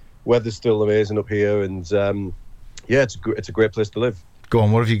city. Weather's still amazing up here. And it's a great place to live. Go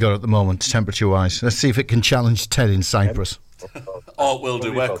on, what have you got at the moment, temperature-wise? Let's see if it can challenge Ted in Cyprus. Oh, it will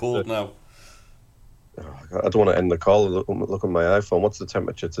do. We're cold now. I don't want to end the call. Look on my iPhone. What's the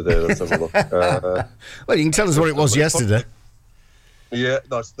temperature today? Let's have a look. Well, you can tell us what it was yesterday. Yeah,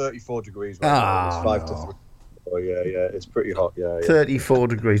 no, it's 34 degrees right now. It's 5 to 3. Oh, yeah, it's pretty hot, yeah. 34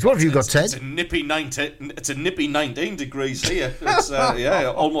 degrees. What have you got, Ted? It's a nippy 19 degrees here. It's,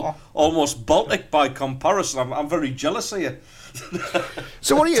 almost Baltic by comparison. I'm very jealous here.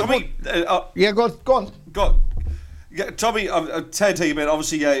 So what are you... Tommy, go on. Yeah, Tommy, Ted here, mate.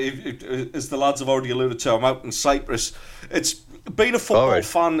 Obviously, as the lads have already alluded to, I'm out in Cyprus. It's being a football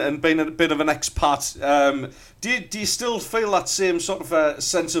fan and being a bit of an expat. Do you still feel that same sort of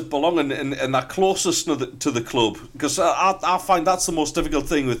sense of belonging and that closeness to the club? Because I find that's the most difficult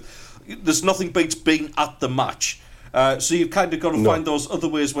thing. There's nothing beats being at the match. So you've kind of got to find those other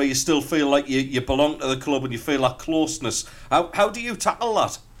ways where you still feel like you belong to the club and you feel that closeness. How do you tackle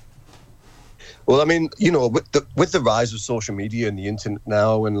that? Well, I mean, with the rise of social media and the internet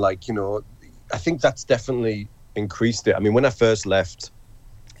now, and I think that's definitely increased it. I mean, when I first left,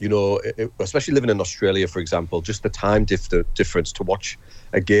 especially living in Australia, for example, just the time difference to watch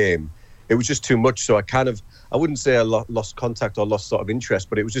a game, it was just too much. So I wouldn't say I lost contact or lost sort of interest,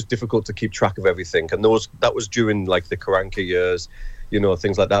 but it was just difficult to keep track of everything. And that was during the Karanka years,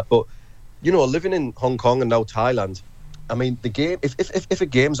 things like that. But, living in Hong Kong and now Thailand, I mean, the game, if a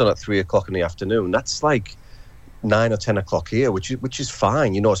game's on at 3:00 in the afternoon, that's like 9 or 10 o'clock here, which is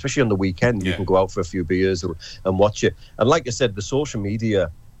fine, especially on the weekend. You can go out for a few beers and watch it. And like I said, the social media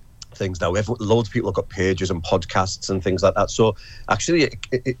things now, loads of people have got pages and podcasts and things like that. So actually,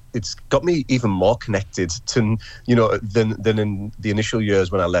 it's got me even more connected to than in the initial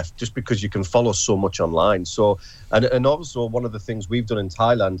years when I left, just because you can follow so much online. So and also one of the things we've done in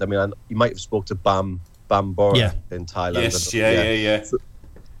Thailand. I mean, you might have spoke to Bam Borough in Thailand. Yes, yeah.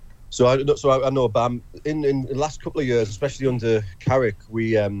 So I know Bam. In the last couple of years, especially under Carrick,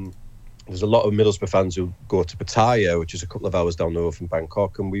 there's a lot of Middlesbrough fans who go to Pattaya, which is a couple of hours down the road from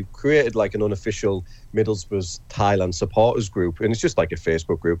Bangkok, and we've created an unofficial Middlesbrough's Thailand supporters group, and it's just like a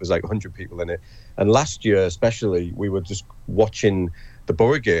Facebook group. There's 100 people in it. And last year, especially, we were just watching the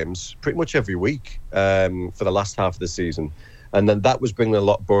Borough games pretty much every week for the last half of the season. And then that was bringing a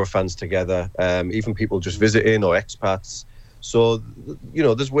lot of Borough fans together, even people just visiting or expats. So, you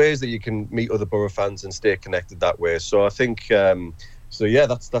know, there's ways that you can meet other Borough fans and stay connected that way. So I think,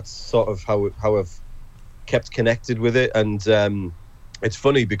 that's sort of how I've kept connected with it. And it's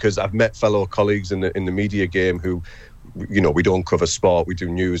funny because I've met fellow colleagues in the media game who, you know, we don't cover sport, we do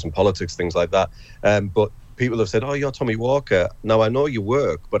news and politics, things like that. But people have said, "Oh, you're Tommy Walker. Now I know you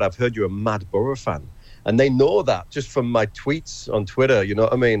work, but I've heard you're a mad Borough fan." And they know that just from my tweets on Twitter, you know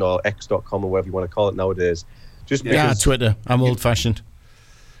what I mean, or x.com or whatever you want to call it nowadays. Just because, Twitter. I'm old-fashioned.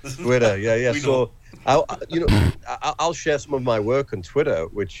 Twitter, yeah. So, I'll share some of my work on Twitter,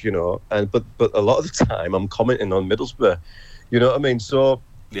 which, you know, but a lot of the time I'm commenting on Middlesbrough. You know what I mean? So,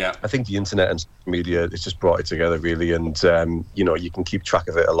 yeah, I think the internet and social media has just brought it together, really, and you know, you can keep track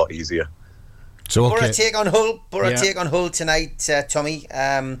of it a lot easier. So, okay. Borough take on Hull. Take on Hull tonight, Tommy.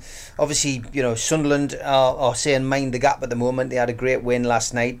 Obviously, you know, Sunderland are saying mind the gap at the moment. They had a great win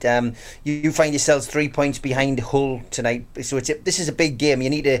last night. You find yourselves 3 points behind Hull tonight. So this is a big game. You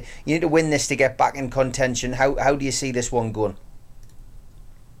need to win this to get back in contention. How do you see this one going?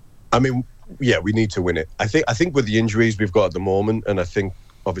 I mean, yeah, we need to win it. I think with the injuries we've got at the moment, and I think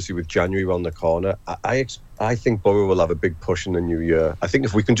obviously with January around the corner, I think Borough will have a big push in the new year. I think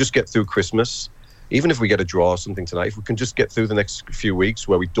if we can just get through Christmas, even if we get a draw or something tonight, if we can just get through the next few weeks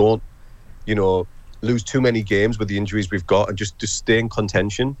where we don't, you know, lose too many games with the injuries we've got and just stay in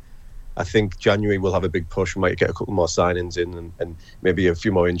contention, I think January will have a big push. We might get a couple more signings in and maybe a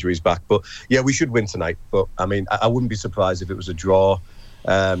few more injuries back. But yeah, we should win tonight. But I mean, I wouldn't be surprised if it was a draw.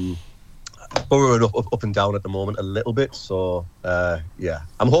 Borough are up and down at the moment a little bit. So yeah,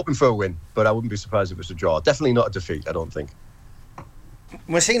 I'm hoping for a win, but I wouldn't be surprised if it was a draw. Definitely not a defeat, I don't think.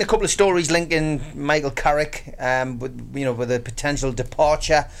 We're seeing a couple of stories linking Michael Carrick with a potential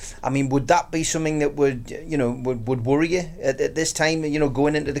departure. I mean, would that be something that would worry you at this time, you know,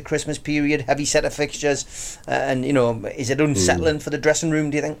 going into the Christmas period, heavy set of fixtures, and, you know, is it unsettling for the dressing room,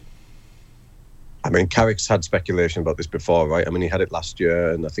 do you think? I mean, Carrick's had speculation about this before, right? I mean, he had it last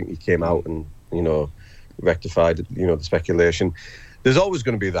year, and I think he came out and, you know, rectified, you know, the speculation. There's always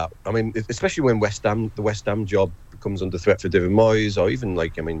going to be that. I mean, especially when the West Ham job comes under threat for David Moyes, or even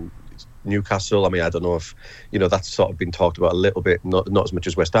Newcastle. I mean, I don't know if, you know, that's sort of been talked about a little bit, not as much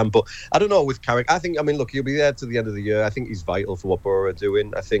as West Ham, but I don't know with Carrick. I think, I mean, look, he'll be there to the end of the year. I think he's vital for what Borough are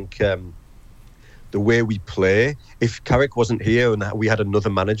doing. I think the way we play, if Carrick wasn't here and we had another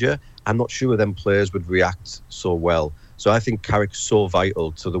manager, I'm not sure them players would react so well. So I think Carrick's so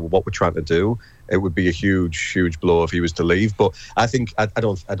vital to what we're trying to do. It would be a huge blow if he was to leave. But I think I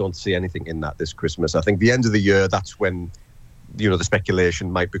don't see anything in that this Christmas. I think the end of the year, that's when, you know, the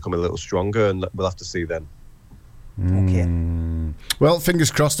speculation might become a little stronger, and we'll have to see then. Okay. Well,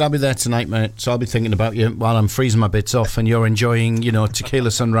 fingers crossed. I'll be there tonight, mate. So I'll be thinking about you while I'm freezing my bits off, and you're enjoying, you know,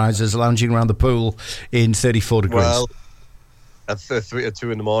 tequila sunrises, lounging around the pool in 34 degrees. Well, at 3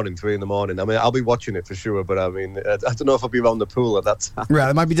 in the morning. I mean, I'll be watching it for sure, but I mean, I don't know if I'll be around the pool at that time. Right,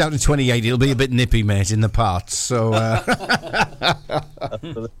 it might be down to 28. It'll be a bit nippy, mate, in the parts. So,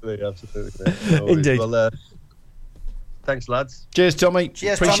 absolutely. No indeed. Well, thanks, lads. Cheers, Tommy.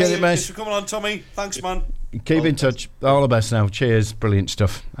 Cheers, Appreciate Tommy. it, mate. Thanks for coming on, Tommy. Thanks, man. Keep in touch. All the best now. Cheers. Brilliant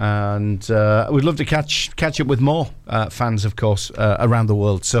stuff. And we'd love to catch up with more fans, of course, around the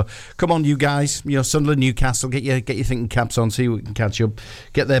world. So come on, you guys. You know, Sunderland, Newcastle. Get your thinking caps on. See what we can catch up.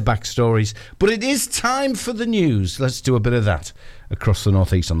 Get their backstories. But it is time for the news. Let's do a bit of that across the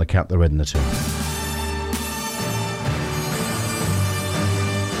northeast on the Cap, the Red and the Two.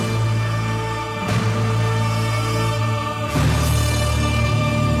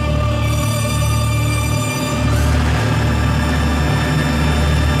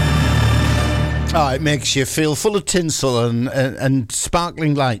 Oh, it makes you feel full of tinsel and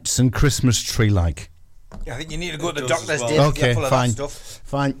sparkling lights and Christmas tree-like. I think you need to go to the doctor's, well. Dave, to Okay, get full of fine. that stuff.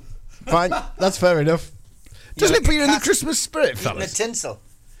 Fine. That's fair enough. Doesn't it put you in the Christmas spirit, Eating the fellas? tinsel.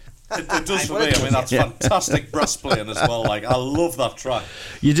 It does for me. I mean, that's fantastic brass playing as well. Like, I love that track.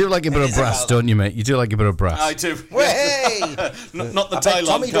 You do like a bit of brass, don't you, mate? You do like a bit of brass. I do. Hey! Not the I bet Thailand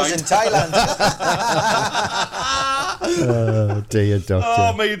Tommy does in kind. Thailand. Oh, dear, doctor.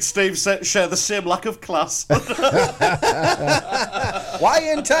 Oh, me and Steve share the same lack of class. Why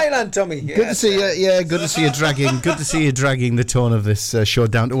in Thailand, Tommy? Good to see you. Yeah, good to see you dragging. Good to see you dragging the tone of this show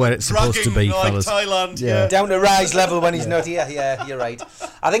down to where it's supposed to be, like fellas. Thailand. Yeah. Down to Rise level when he's not here. Yeah, you're right.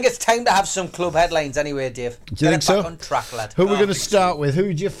 I think it's time to have some club headlines anyway, Dave. Do you think so? Back on track, lad. Who are we going to start with?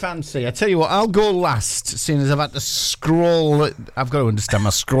 Who do you fancy? I tell you what, I'll go last, seeing as I've had to scroll. I've got to understand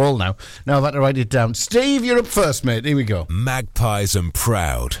my scroll now. Now I've had to write it down. Steve, you're up first, mate. Here we go. Magpies and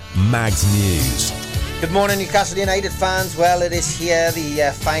Proud. Mags News. Good morning, Newcastle United fans. Well, it is here,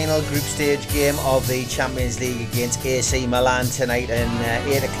 the final group stage game of the Champions League against AC Milan tonight, an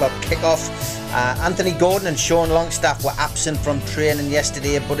 8 o'clock kickoff. Anthony Gordon and Sean Longstaff were absent from training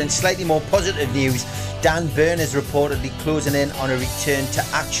yesterday, but in slightly more positive news, Dan Burn is reportedly closing in on a return to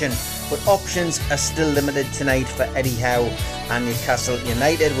action. But options are still limited tonight for Eddie Howe and Newcastle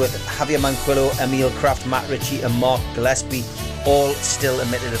United, with Javier Manquillo, Emil Kraft, Matt Ritchie and Mark Gillespie all still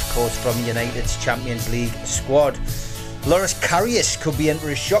omitted, of course, from United's Champions League squad. Loris Karius could be in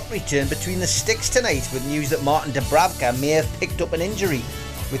for a shock return between the sticks tonight, with news that Martin Dubravka may have picked up an injury.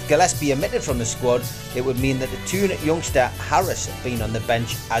 With Gillespie omitted from the squad, it would mean that the Toon youngster Harris had been on the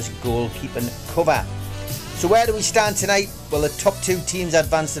bench as goalkeeping cover. So where do we stand tonight? Well, the top two teams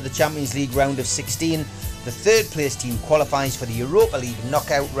advance to the Champions League round of 16. The third place team qualifies for the Europa League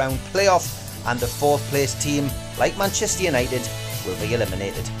knockout round playoff, and the fourth place team, like Manchester United, will be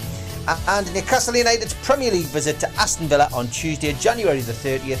eliminated. And Newcastle United's Premier League visit to Aston Villa on Tuesday, January the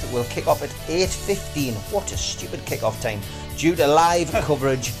 30th, will kick off at 8:15. What a stupid kick-off time, due to live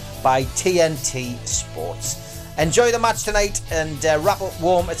coverage by TNT Sports. Enjoy the match tonight and wrap up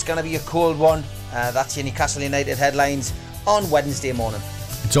warm. It's going to be a cold one. That's your Newcastle United headlines on Wednesday morning.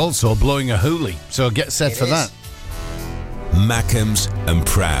 It's also blowing a hoolie, so get set for that. Mackems and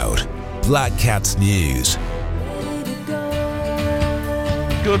Proud. Black Cats News.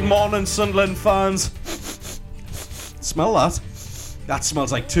 Good morning, Sunderland fans. Smell that? That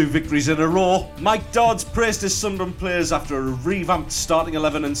smells like 2 victories in a row. Mike Dodds praised his Sunderland players after a revamped starting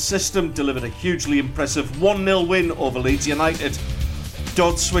 11 and system delivered a hugely impressive 1-0 win over Leeds United.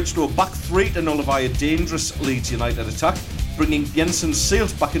 Dodds switched to a back three to nullify a dangerous Leeds United attack, bringing Jensen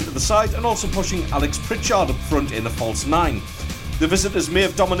Seelt back into the side and also pushing Alex Pritchard up front in a false 9. The visitors may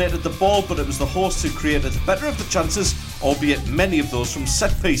have dominated the ball, but it was the hosts who created the better of the chances, albeit many of those from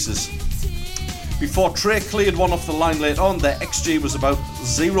set pieces. Before Trey cleared one off the line late on, their XG was about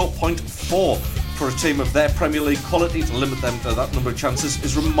 0.4. For a team of their Premier League quality, to limit them to that number of chances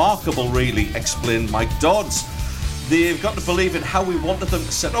is remarkable, really, explained Mike Dodds. They've got to believe in how we wanted them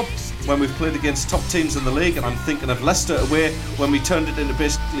to set up when we've played against top teams in the league, and I'm thinking of Leicester away when we turned it into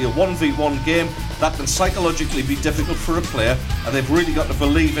basically a 1v1 game. That can psychologically be difficult for a player, and they've really got to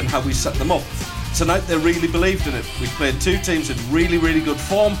believe in how we set them up. Tonight they really believed in it. We played two teams in really, really good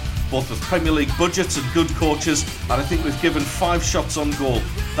form, both with Premier League budgets and good coaches, and I think we've given 5 shots on goal.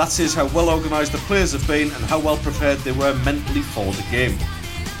 That says how well organised the players have been and how well prepared they were mentally for the game.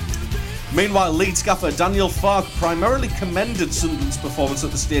 Meanwhile, Leeds gaffer Daniel Farke primarily commended Sunderland's performance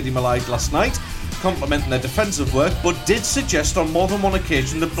at the Stadium of Light last night, complimenting their defensive work, but did suggest on more than one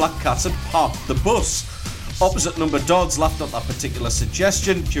occasion that Black Cats had parked the bus. Opposite number Dodds laughed at that particular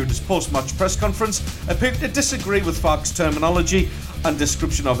suggestion during his post-match press conference, appearing to disagree with Farke's terminology and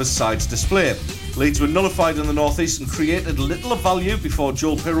description of his side's display. Leeds were nullified in the northeast and created little of value before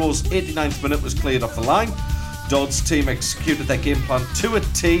Joel Pirro's 89th minute was cleared off the line. Dodds' team executed their game plan to a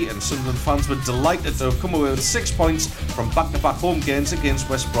T, and Sunderland fans were delighted to have come away with 6 points from back-to-back home games against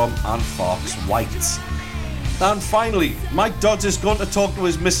West Brom and Farke's Whites. And finally, Mike Dodds is going to talk to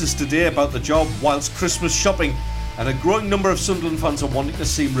his missus today about the job whilst Christmas shopping, and a growing number of Sunderland fans are wanting to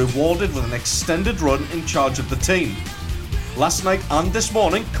see him rewarded with an extended run in charge of the team. Last night and this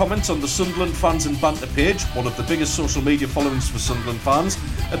morning, comments on the Sunderland Fans and Banter page, one of the biggest social media followings for Sunderland fans,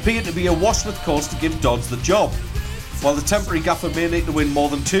 appeared to be awash with calls to give Dodds the job. While the temporary gaffer may need to win more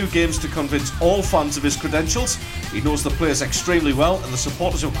than 2 games to convince all fans of his credentials, he knows the players extremely well, and the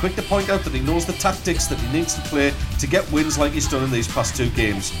supporters are quick to point out that he knows the tactics that he needs to play to get wins like he's done in these past 2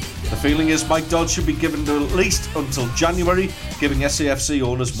 games. The feeling is Mike Dodds should be given to at least until January, giving SAFC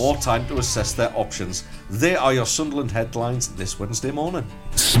owners more time to assess their options. They are your Sunderland headlines this Wednesday morning.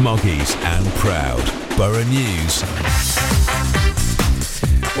 Smoggies and Proud. Borough News.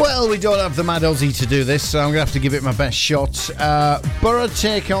 Well, we don't have the Mad Aussie to do this, so I'm going to have to give it my best shot. Borough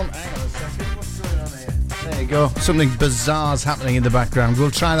take on... Hang on a second, what's going on here? There you go. Something bizarre's happening in the background. We'll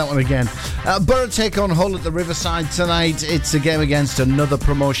try that one again. Borough take on Hull at the Riverside tonight. It's a game against another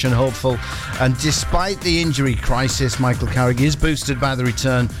promotion hopeful. And despite the injury crisis, Michael Carrick is boosted by the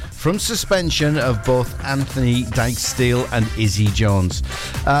return from suspension of both Anthony Dykes-Steele and Izzy Jones.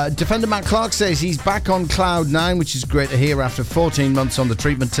 Defender Matt Clark says he's back on cloud 9, which is great to hear after 14 months on the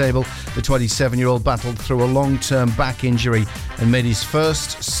treatment table. The 27-year-old battled through a long-term back injury and made his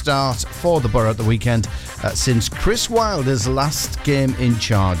first start for the Borough at the weekend since Chris Wilder's last game in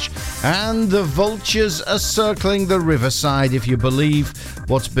charge. And the vultures are circling the riverside, if you believe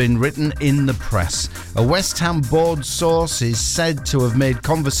what's been written in the press. A West Ham board source is said to have made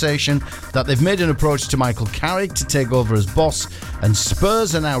conversation that they've made an approach to Michael Carrick to take over as boss, and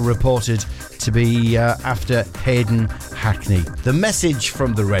Spurs are now reported to be after Hayden Hackney. The message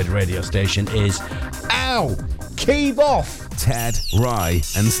from the Red radio station is, ow, keep off. Ted, Rye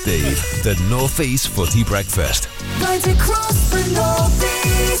and Steve, the North East Footy Breakfast. Right across the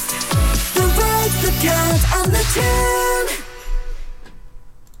northeast, the red, the cat and the tune.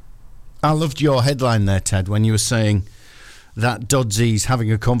 I loved your headline there, Ted, when you were saying that Dodsy's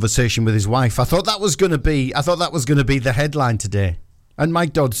having a conversation with his wife. I thought that was going to be the headline today. And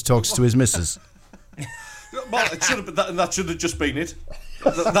Mike Dodds talks to his missus. Well, it should have been that, and that should have just been it.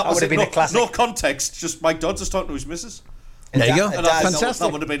 That would have been a classic. No context, just Mike Dodds is talking to his missus. There you go. And Fantastic.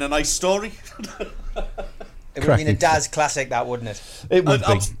 That would have been a nice story. It would have been a Daz classic, that, wouldn't it? It would be.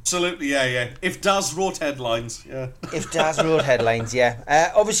 Absolutely, yeah. If Daz wrote headlines, yeah. If Daz wrote headlines,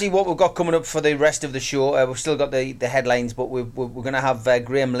 yeah. Obviously, what we've got coming up for the rest of the show, we've still got the headlines, but we're going to have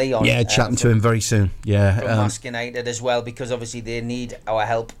Graham Lee on. Yeah, chatting to him very soon. Yeah, from Mask United as well, because obviously they need our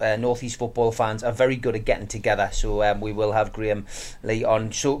help. North East football fans are very good at getting together, so we will have Graham Lee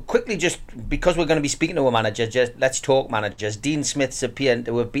on. So quickly, just because we're going to be speaking to a manager, just let's talk managers. Dean Smith's appearing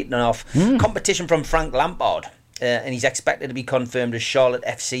to have beaten off competition from Frank Lampard. And he's expected to be confirmed as Charlotte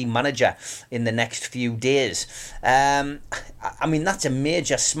FC manager in the next few days. I mean, that's a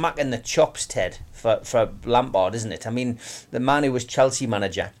major smack in the chops, Ted, for Lampard, isn't it? I mean, the man who was Chelsea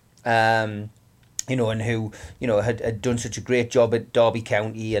manager, and who, had done such a great job at Derby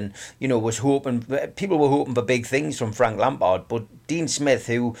County, and, was hoping, people were hoping for big things from Frank Lampard. But Dean Smith,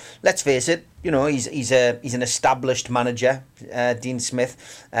 who, let's face it, he's an established manager, Dean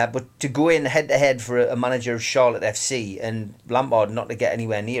Smith. But to go in head to head for a manager of Charlotte FC and Lampard not to get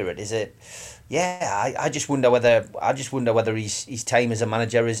anywhere near it is it? Yeah, I just wonder whether his time as a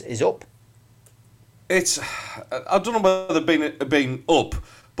manager is up. I don't know whether being up,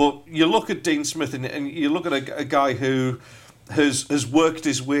 but you look at Dean Smith and you look at a guy who has worked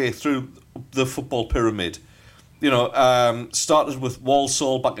his way through the football pyramid. Started with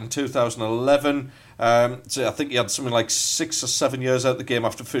Walsall back in 2011. So I think he had something like 6 or 7 years out of the game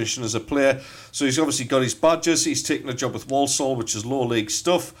after finishing as a player. So he's obviously got his badges. He's taken a job with Walsall, which is low league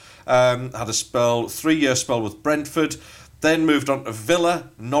stuff. Had a 3-year spell with Brentford. Then moved on to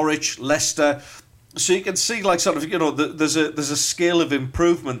Villa, Norwich, Leicester. So you can see, there's a scale of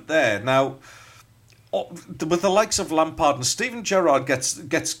improvement there. Now, with the likes of Lampard and Steven Gerrard gets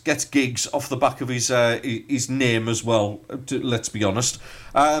gigs off the back of his name as well. Let's be honest,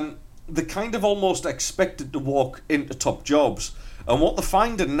 they're kind of almost expected to walk into top jobs, and what they're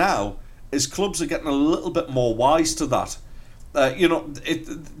finding now is clubs are getting a little bit more wise to that.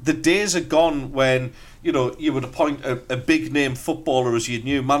 The days are gone when you would appoint a big name footballer as your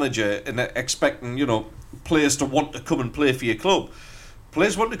new manager and expecting players to want to come and play for your club.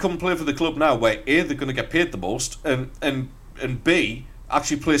 Players want to come and play for the club now where A, they're going to get paid the most, and B,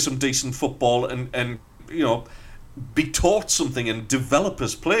 actually play some decent football and be taught something and develop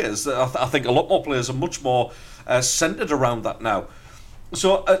as players. I think a lot more players are much more centred around that now.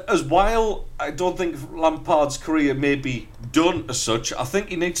 So as while I don't think Lampard's career may be done as such, I think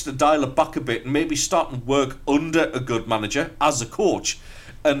he needs to dial it back a bit and maybe start and work under a good manager as a coach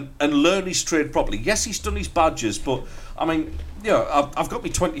and learn his trade properly. Yes, he's done his badges, but I mean, I've got me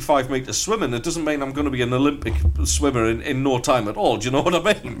 25 metres swimming. It doesn't mean I'm going to be an Olympic swimmer in no time at all. Do you know what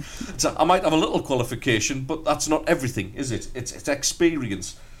I mean? So I might have a little qualification, but that's not everything, is it? It's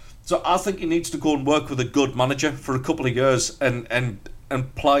experience. So I think he needs to go and work with a good manager for a couple of years and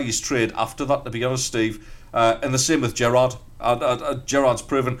ply his trade after that, to be honest, Steve. And the same with Gerrard. Gerrard's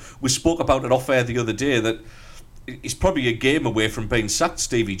proven, we spoke about it off air the other day, that he's probably a game away from being sacked,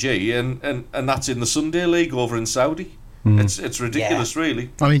 Stevie G, and that's in the Sunday League over in Saudi. It's ridiculous,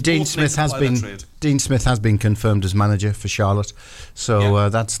 really. I mean, Dean Smith has been confirmed as manager for Charlotte, so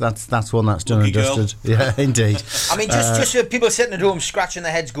that's one that's done and dusted. Yeah, indeed. I mean, just for people sitting at home scratching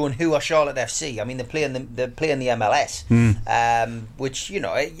their heads, going, "Who are Charlotte FC?" I mean, they're playing the MLS, which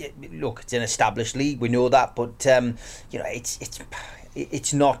look, it's an established league. We know that, but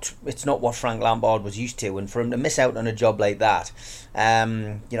it's not what Frank Lampard was used to, and for him to miss out on a job like that,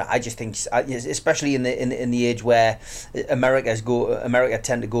 I just think, especially in the age where America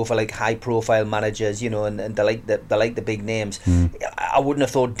tend to go for like high profile managers, and they like the big names. I wouldn't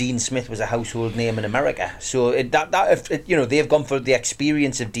have thought Dean Smith was a household name in America. So they've gone for the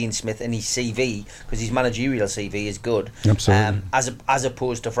experience of Dean Smith in his CV, because his managerial CV is good. Absolutely. As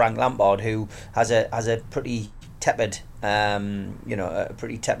opposed to Frank Lampard, who has a pretty tepid, a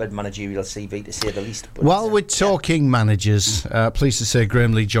pretty tepid managerial CV to say the least. But, while we're talking managers, pleased to say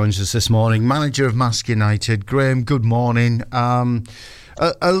Graham Lee joins us this morning, manager of Mask United. Graham, good morning.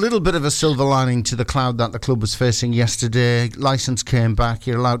 A little bit of a silver lining to the cloud that the club was facing yesterday. Licence came back.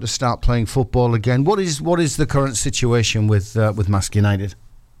 You're allowed to start playing football again. What is the current situation with Mask United?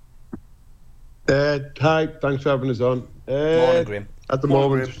 Hi, thanks for having us on. Morning, Graham. At the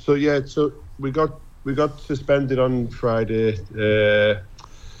moment, Graham. So we got suspended on Friday. The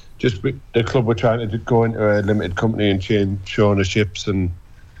club were trying to go into a limited company and change ownerships, and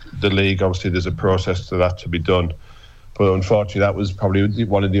the league, obviously there's a process for that to be done. But unfortunately, that was probably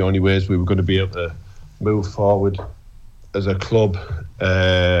one of the only ways we were going to be able to move forward as a club.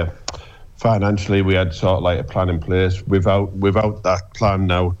 Financially, we had sort of like a plan in place. Without that plan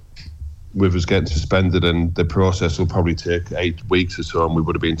now, with us getting suspended, and the process will probably take 8 weeks or so, and we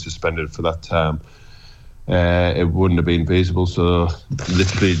would have been suspended for that time. It wouldn't have been feasible. So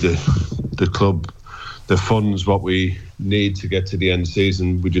literally the club, the funds, what we need to get to the end of the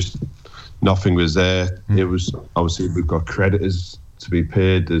season, nothing was there. It was obviously, we've got creditors to be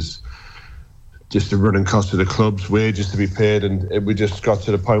paid. There's just the running cost of the club's wages to be paid, and we just got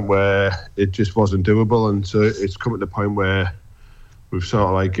to the point where it just wasn't doable. And so it's come to the point where we've sort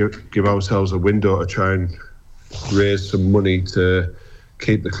of like give ourselves a window to try and raise some money to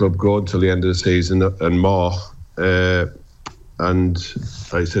keep the club going till the end of the season and more. And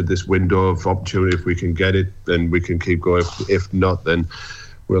like I said, this window of opportunity, if we can get it, then we can keep going. If not, then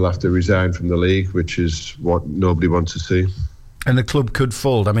we'll have to resign from the league, which is what nobody wants to see. And the club could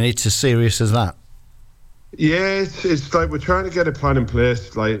fold. I mean, it's as serious as that. Yeah, it's like we're trying to get a plan in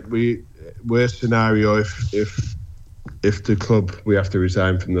place. Like worst scenario, if the club, we have to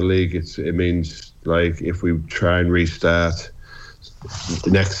resign from the league, it means like if we try and restart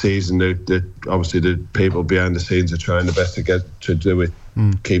the next season, obviously the people behind the scenes are trying their best to do it,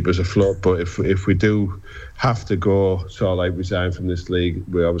 keep us afloat. But if we do have to go sort of like resign from this league,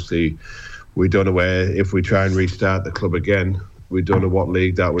 we don't know where. If we try and restart the club again, we don't know what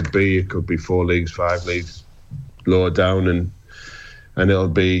league that would be. It could be 4 leagues, 5 leagues lower down, and it'll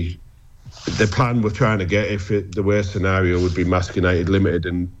be the plan we're trying to get. The worst scenario would be Mask United Limited,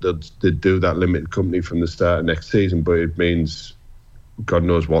 and they'd do that limited company from the start of next season. But it means God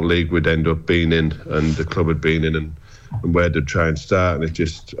knows what league we'd end up being in, and the club had been in, and where they'd try and start. And it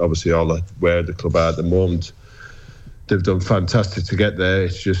just obviously all that where the club are at the moment, they've done fantastic to get there.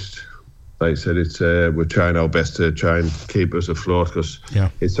 It's just, like I said, we're trying our best to try and keep us afloat, because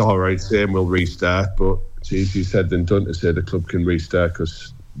it's all right saying we'll restart, but it's easier said than done to say the club can restart,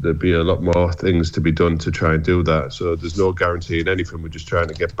 because there'll be a lot more things to be done to try and do that. So there's no guarantee in anything. We're just trying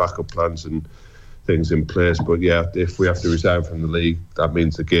to get backup plans and things in place. But yeah, if we have to resign from the league, that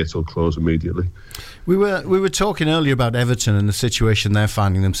means the gates will close immediately. We were talking earlier about Everton and the situation they're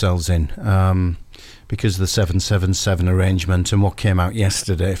finding themselves in, because of the 777 arrangement and what came out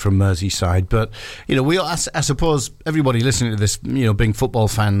yesterday from Merseyside. But I suppose everybody listening to this, being football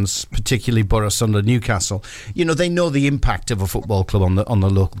fans, particularly Borough, Sunderland, Newcastle, they know the impact of a football club on the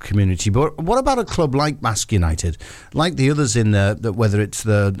local community. But what about a club like Mask United, like the others in there, whether it's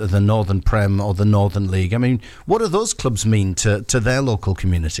the Northern Prem or the Northern League? I mean, what do those clubs mean to their local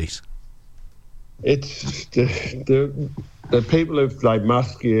communities? It's the people of like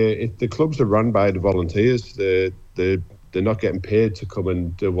Mask, the clubs are run by the volunteers. They're not getting paid to come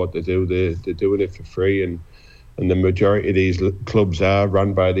and do what they do. They're doing it for free, and the majority of these clubs are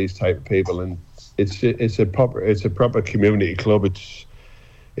run by these type of people. And it's a proper community club.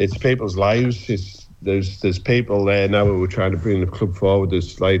 It's people's lives. There's people there now who are trying to bring the club forward.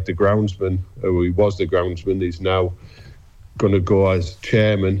 There's like the groundsman, who he was the groundsman. He's now going to go as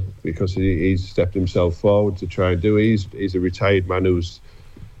chairman because he's stepped himself forward to try and do. He's a retired man who's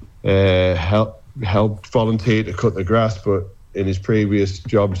helped volunteer to cut the grass, but in his previous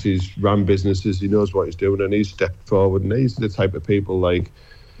jobs he's run businesses. He knows what he's doing, and he's stepped forward, and he's the type of people like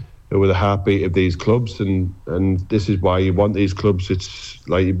who are the heartbeat of these clubs, and this is why you want these clubs. It's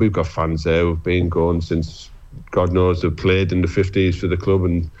like we've got fans there who've been going since God knows they've played in the 50s for the club,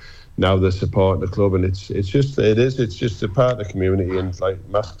 and now they're supporting the club, and it's just a part of the community. And like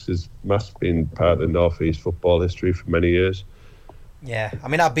Mask's been part of North East football history for many years. Yeah, I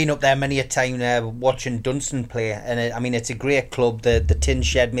mean, I've been up there many a time watching Dunstan play, and it's a great club. The tin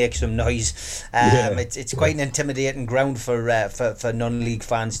shed makes some noise. It's quite an intimidating ground for non-league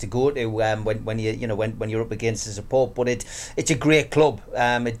fans to go to when you're up against the support. But it's a great club.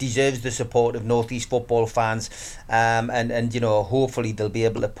 It deserves the support of North East football fans, and hopefully they'll be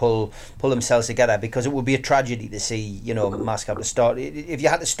able to pull themselves together, because it would be a tragedy to see Mask have to start. If you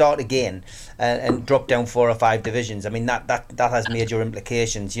had to start again and drop down 4 or 5 divisions, I mean that has major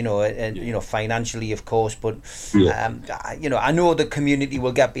implications, financially, of course, but I know the community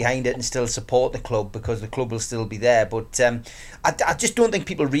will get behind it and still support the club, because the club will still be there. But I just don't think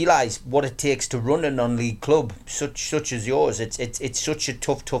people realise what it takes to run a non-league club such as yours. It's such a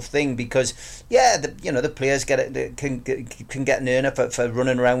tough thing, because the players can get an earner for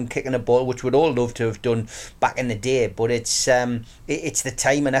running around kicking a ball, which we'd all love to have done back in the day. But it's the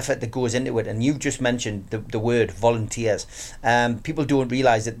time and effort that goes into it, and you've just mentioned the word volunteers. People don't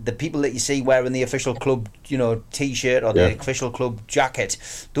realise that the people that you see wearing the official club, T-shirt or the official club jacket,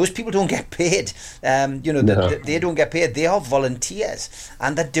 those people don't get paid. They don't get paid. They are volunteers,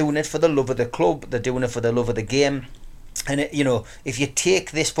 and they're doing it for the love of the club. They're doing it for the love of the game. And if you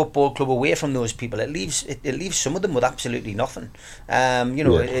take this football club away from those people, it leaves some of them with absolutely nothing.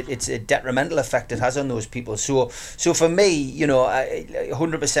 It's a detrimental effect it has on those people. So for me,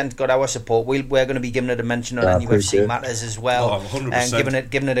 100% got our support. We're going to be giving it a mention on NUFC Matters as well, and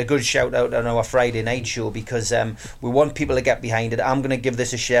giving it a good shout out on our Friday night show, because we want people to get behind it. I'm going to give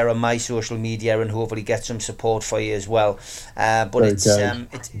this a share on my social media and hopefully get some support for you as well. But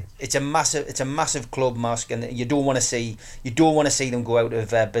it's a massive club, Musk, and you don't want to see them go out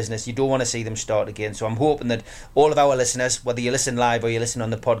of business. You don't want to see them start again. So I'm hoping that all of our listeners, whether you listen live or you listen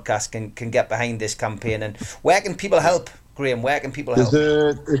on the podcast, can get behind this campaign. And where can people help, Graham? Where can people help?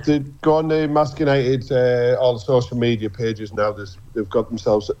 If they go on the Mask United all the social media pages now, they've got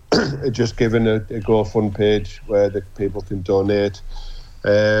themselves just given a GoFund page where the people can donate.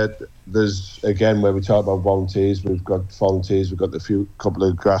 There's again where we talk about volunteers. We've got volunteers. We've got couple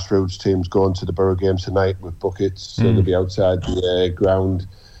of grassroots teams going to the Borough game tonight with buckets. So they'll be outside the ground.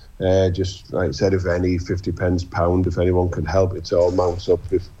 Just like I said, if any 50 pence, £1, if anyone can help, it's all mounts up.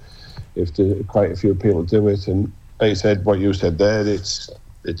 If quite a few people do it, and like I said, what you said there, it's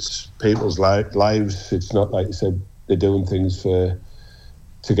people's lives. It's not like you said they're doing things to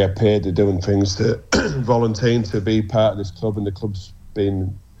get paid. They're doing things to volunteering to be part of this club, and the club's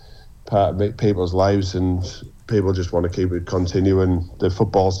been part of people's lives, and people just want to keep it continuing. The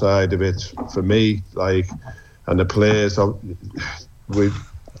football side of it, for me, and the players,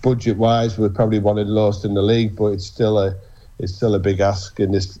 budget wise, we're probably one of the lowest in the league, but it's still a big ask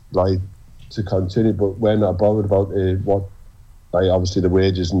in this to continue. But we're not bothered about obviously the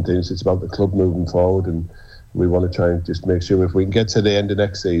wages and things. It's about the club moving forward, and we want to try and just make sure if we can get to the end of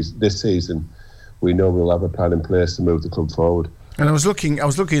this season, we know we'll have a plan in place to move the club forward. And I was looking at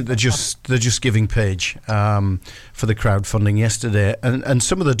the Just Giving page for the crowdfunding yesterday, and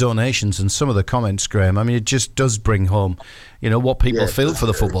some of the donations and some of the comments, Graham. I mean, it just does bring home, what people feel for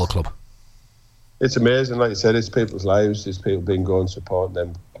the football club. It's amazing, like I said. It's people's lives. It's people being going supporting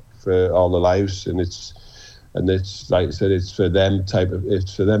them for all their lives, and it's like I said, it's for them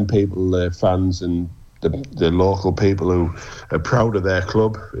people, fans, and the local people who are proud of their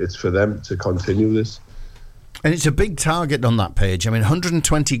club. It's for them to continue this. And it's a big target on that page. I mean,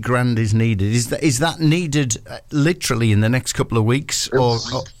 120 grand is needed. Is that needed literally in the next couple of weeks, or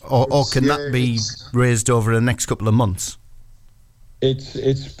can that be raised over the next couple of months?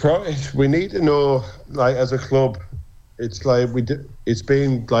 We need to know, as a club, it's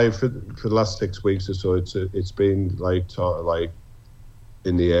been for the last 6 weeks or so. It's been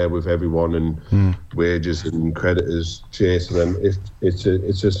in the air with everyone, and wages and creditors chasing them. It's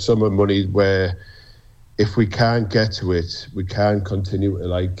a sum of money where, if we can't get to it, we can't continue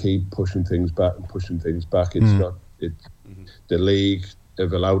to keep pushing things back. It's not. The league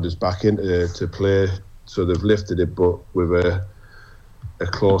have allowed us back to play, so they've lifted it, but with a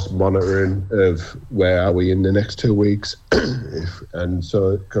close monitoring of where are we in the next 2 weeks,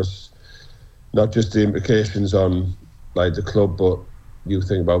 because not just the implications on the club, but you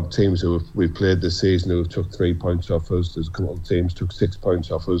think about teams we've played this season who have took 3 points off us. There's a couple of teams took 6 points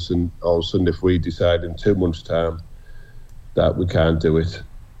off us, and all of a sudden, if we decide in 2 months' time that we can't do it,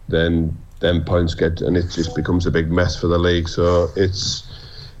 then points and it just becomes a big mess for the league. So it's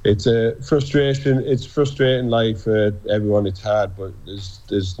a frustration. It's frustrating for everyone. It's hard, but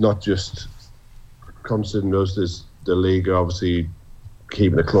there's not just considering us. There's the league obviously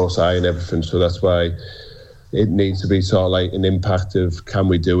keeping a close eye on everything. So that's why it needs to be sort of an impact of, can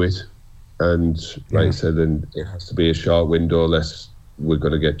we do it? And I said, then it has to be a short window. Let's we're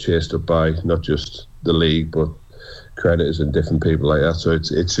going to get chased up by not just the league but creditors and different people like that. So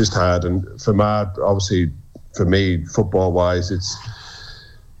it's just hard. And for me, football wise,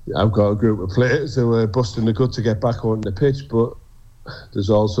 I've got a group of players who are busting the gut to get back on the pitch, but there's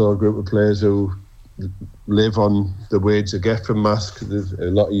also a group of players who live on the wage they get from Mask. There's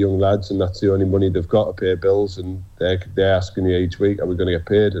a lot of young lads, and that's the only money they've got to pay bills, and they're asking you each week, are we going to get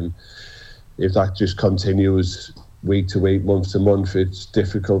paid? And if that just continues week to week, month to month, it's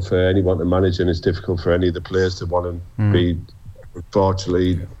difficult for anyone to manage, and it's difficult for any of the players to want to be.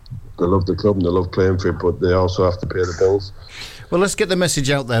 Unfortunately, they love the club and they love playing for it, but they also have to pay the bills. Well, let's get the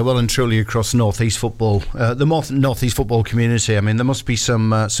message out there well and truly across North East football, the North East football community. I mean, there must be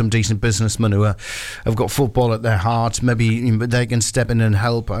some decent businessmen who have got football at their heart. Maybe they can step in and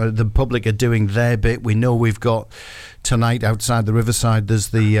help. The public are doing their bit. We know we've got tonight outside the Riverside, there's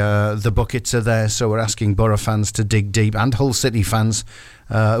the buckets are there, so we're asking Borough fans to dig deep, and Hull City fans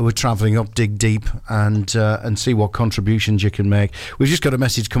who are travelling up, dig deep and see what contributions you can make. We've just got a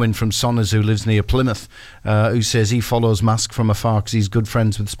message coming from Sonners, who lives near Plymouth, who says he follows Mask from afar because he's good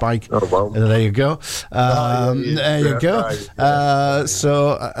friends with Spike. Oh, wow. There you go. There you go.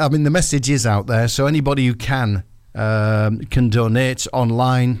 So, I mean, the message is out there, so anybody who can donate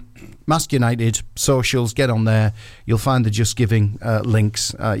online. Mask United socials, get on there. You'll find the Just Giving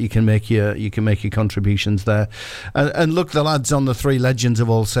links. You can make your contributions there. And look, the lads on the Three Legends have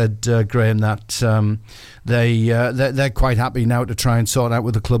all said, Graham, that they're quite happy now to try and sort out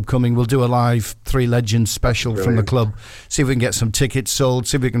with the club coming. We'll do a live Three Legends special from the club. See if we can get some tickets sold.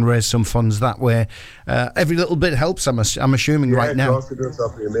 See if we can raise some funds that way. Every little bit helps. I'm assuming right now. Of course,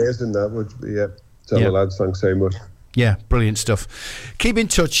 that'd be amazing. That would be. Tell the lads, thanks very much. Yeah, brilliant stuff. Keep in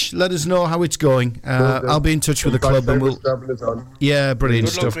touch. Let us know how it's going. I'll be in touch with the club, and we'll. Yeah, brilliant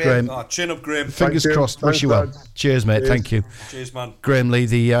stuff, Graham. Chin up, Graham. Fingers crossed. Wish you well. Cheers, mate. Thank you. Cheers, man. Graham Lee,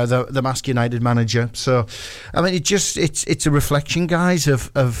 the Mask United manager. So, I mean, it's a reflection, guys,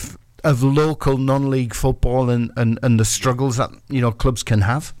 of local non-league football and the struggles that clubs can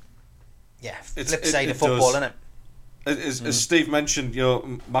have. Yeah, flip side of football, isn't it? As Steve mentioned,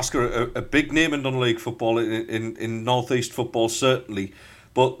 Mask are a big name in non-league football, in North East football certainly.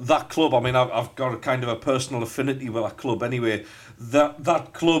 But that club, I mean, I've got a kind of a personal affinity with that club anyway.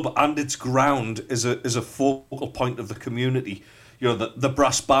 That club and its ground is a focal point of the community. The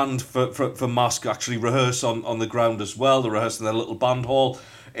brass band for Mask actually rehearse on the ground as well. They rehearse in their little band hall.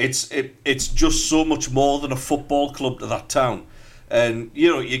 It's just so much more than a football club to that town. And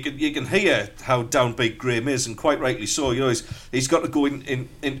you can hear how downbeat Graham is, and quite rightly so. He's got to go in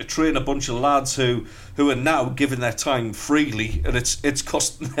to train a bunch of lads who are now giving their time freely, and it's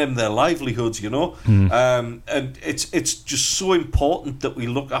costing them their livelihoods. And it's just so important that we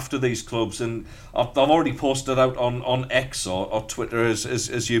look after these clubs. And I've already posted out on X or Twitter,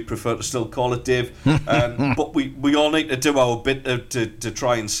 as you prefer to still call it, Dave. But we all need to do our bit to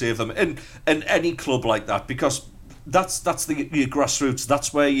try and save them. And any club like that, because that's your grassroots.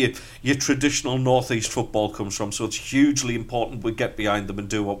 That's where your traditional northeast football comes from. So it's hugely important we get behind them and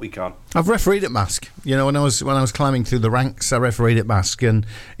do what we can. I've refereed at Mask. When I was climbing through the ranks, I refereed at Mask, and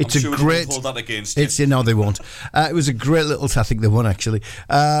it's I'm sure a great. Hold that against you. No, they won't. It was a great little. I think they won actually.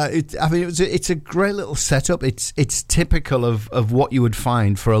 It's a great little setup. It's typical of what you would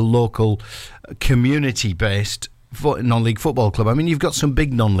find for a local, community-based non-league football club. I mean, you've got some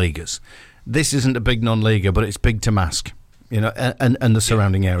big non-leaguers. This isn't a big non-leaguer, but it's big to Mask, and the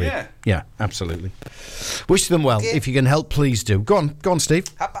surrounding area. Yeah, absolutely. Wish them well. Okay. If you can help, please do. Go on, Steve.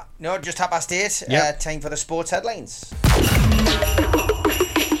 Just 8:30. Yep. Time for the sports headlines.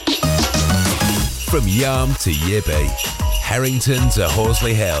 From Yarm to Yibby, Harrington to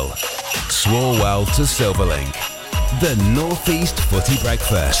Horsley Hill, Swarwell to Silverlink, the North East Footy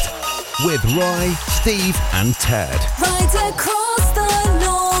Breakfast with Roy, Steve and Ted. Right across the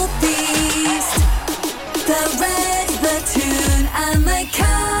North East, the Red, the Toon and the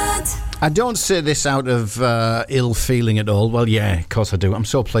Cat. I don't say this out of ill feeling at all. Well, yeah, of course I do. I'm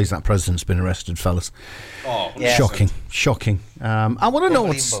so pleased that president's been arrested, fellas. Oh, yeah. Shocking. I want to know,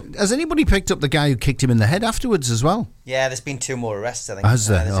 has anybody picked up the guy who kicked him in the head afterwards as well? Yeah, there's been 2 more arrests, I think. Has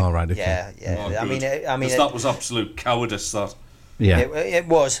there? Right, okay. Yeah. Oh, I mean, that was absolute cowardice, that. Yeah, it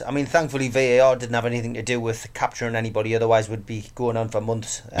was. I mean, thankfully VAR didn't have anything to do with capturing anybody. Otherwise, we'd be going on for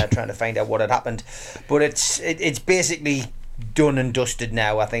months trying to find out what had happened. But it's basically done and dusted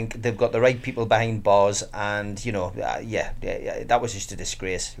now. I think they've got the right people behind bars, and that was just a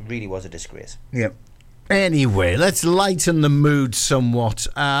disgrace. It really was a disgrace. Yep. Anyway, let's lighten the mood somewhat.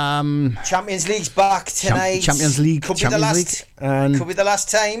 Champions League's back tonight. Champions League. Could be the last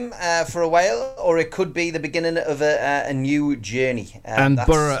time for a while, or it could be the beginning of a new journey. And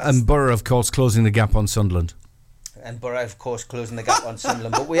Borough, of course, closing the gap on Sunderland. And Borough, of course, closing the gap on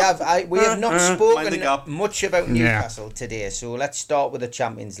Sunderland. But we have not spoken much about Newcastle today. So let's start with the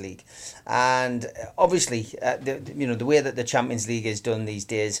Champions League. And obviously, the way that the Champions League is done these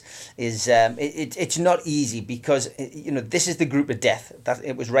days is it's not easy because this is the group of death. That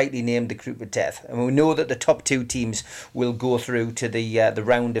it was rightly named the group of death, and we know that the top two teams will go through to the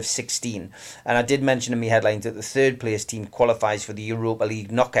round of 16. And I did mention in my headlines that the third place team qualifies for the Europa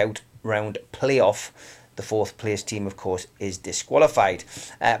League knockout round playoff. The fourth place team, of course, is disqualified.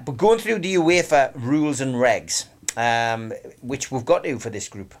 But going through the UEFA rules and regs, which we've got to for this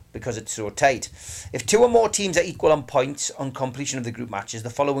group because it's so tight. If two or more teams are equal on points on completion of the group matches, the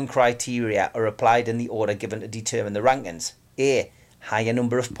following criteria are applied in the order given to determine the rankings. A. Higher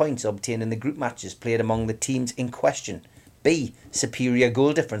number of points obtained in the group matches played among the teams in question. B. Superior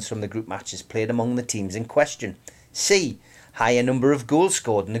goal difference from the group matches played among the teams in question. C. Higher number of goals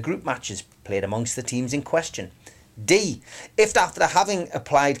scored in the group matches played amongst the teams in question. D. If after having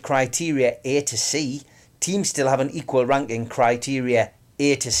applied criteria A to C, teams still have an equal ranking, criteria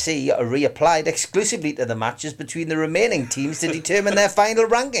A to C are reapplied exclusively to the matches between the remaining teams to determine their final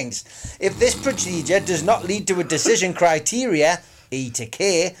rankings. If this procedure does not lead to a decision, criteria E to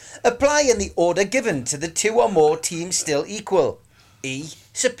K apply in the order given to the two or more teams still equal. E.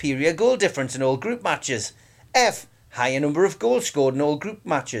 Superior goal difference in all group matches. F. Higher number of goals scored in all group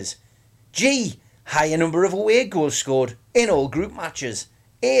matches. G. Higher number of away goals scored in all group matches.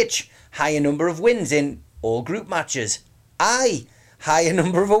 H. Higher number of wins in all group matches. I. Higher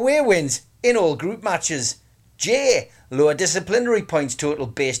number of away wins in all group matches. J. Lower disciplinary points total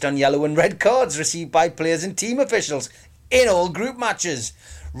based on yellow and red cards received by players and team officials in all group matches.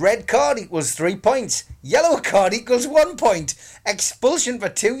 Red card equals 3 points. Yellow card equals 1 point. Expulsion for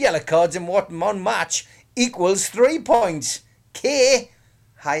 2 yellow cards in one match equals 3 points. K.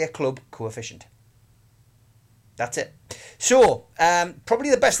 Higher club coefficient. That's it. So, probably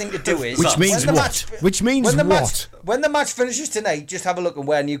the best thing to do is... Which means what? When the match finishes tonight, just have a look at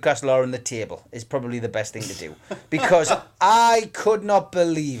where Newcastle are on the table. Is probably the best thing to do. Because I could not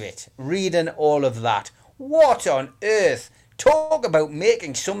believe it, reading all of that. What on earth? Talk about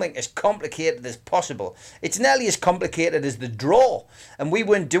making something as complicated as possible. It's nearly as complicated as the draw. And we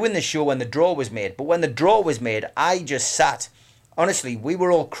weren't doing the show when the draw was made. But when the draw was made, I just sat... Honestly, we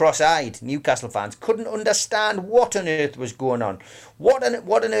were all cross-eyed, Newcastle fans. Couldn't understand what on earth was going on. What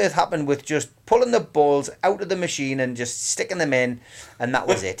on earth happened with just pulling the balls out of the machine and just sticking them in, and that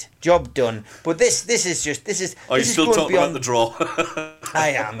was it. Job done. But this is just... Are you still talking about the draw?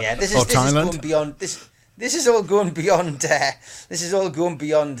 I am, yeah. This is going beyond... This is all going beyond. This is all going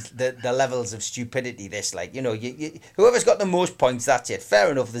beyond the levels of stupidity. This, whoever's got the most points, that's it. Fair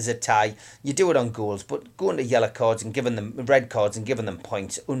enough. There's a tie. You do it on goals, but going to yellow cards and giving them red cards and giving them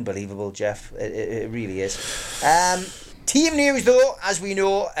points, unbelievable, Jeff. It really is. Team news, though, as we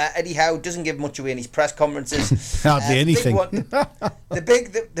know, Eddie Howe doesn't give much away in his press conferences. Hardly anything.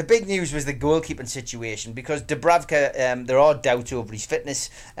 The big news was the goalkeeping situation because Dubravka, there are doubts over his fitness.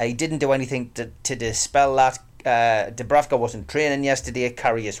 He didn't do anything to dispel that. Dubravka wasn't training yesterday.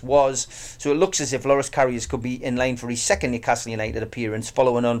 Karius was. So it looks as if Loris Karius could be in line for his second Newcastle United appearance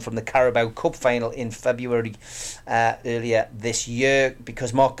following on from the Carabao Cup final in February earlier this year,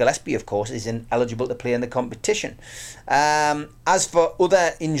 because Mark Gillespie, of course, is ineligible to play in the competition. As for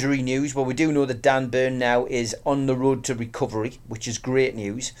other injury news, well, we do know that Dan Burn now is on the road to recovery, which is great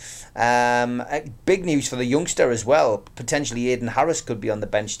news. Big news for the youngster as well. Potentially Aidan Harris could be on the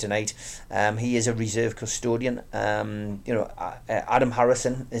bench tonight. He is a reserve custodian. Adam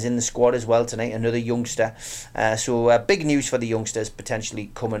Harrison is in the squad as well tonight, another youngster. So big news for the youngsters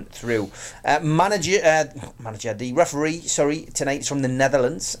potentially coming through. The referee, tonight is from the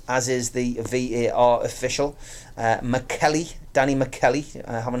Netherlands, as is the VAR official. Danny McKelly,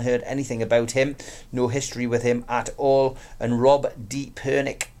 I haven't heard anything about him, no history with him at all, and Rob D.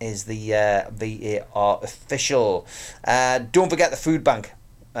 Pernick is the VAR official. Don't forget the food bank.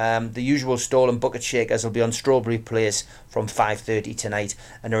 The usual stall and bucket shakers will be on Strawberry Place from 5:30 tonight,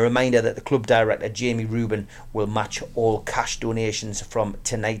 and a reminder that the club director Jamie Rubin will match all cash donations from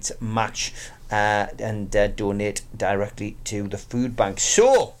tonight's match and donate directly to the food bank.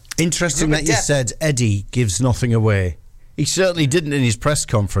 So interesting that you said Eddie gives nothing away. He certainly didn't in his press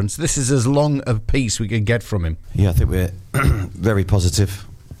conference. This is as long a piece we could get from him. Yeah, I think we're very positive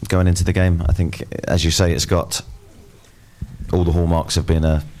going into the game. I think, as you say, it's got all the hallmarks of being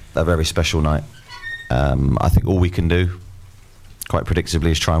a very special night. I think all we can do, quite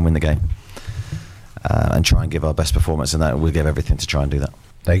predictably, is try and win the game and try and give our best performance, and that we'll give everything to try and do that.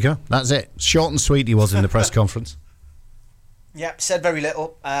 There you go. That's it. Short and sweet he was in the press conference. Yeah, said very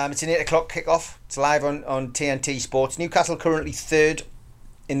little. It's an 8 o'clock kickoff. It's live on TNT Sports. Newcastle currently third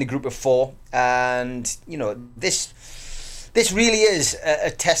in the group of 4, and this really is a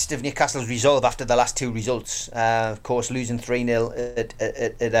test of Newcastle's resolve after the last 2 results. Of course, losing 3-0 at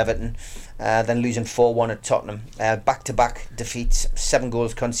Everton, then losing 4-1 at Tottenham. Back-to-back defeats, 7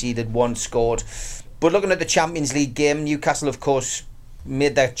 goals conceded, 1 scored. But looking at the Champions League game, Newcastle, of course,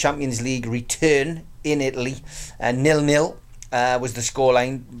 made their Champions League return in Italy. 0-0 was the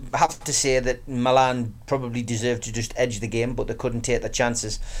scoreline. I have to say that Milan probably deserved to just edge the game, but they couldn't take the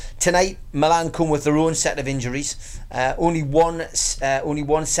chances. Tonight, Milan come with their own set of injuries. Only one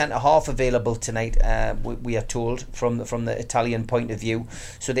centre half available tonight. We are told from the Italian point of view,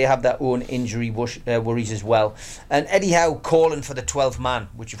 so they have their own injury worries as well. And Eddie Howe calling for the 12th man,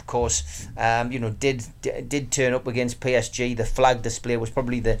 which of course did turn up against PSG. The flag display was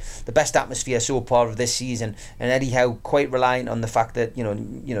probably the best atmosphere so far of this season, and Eddie Howe quite reliant on the fact that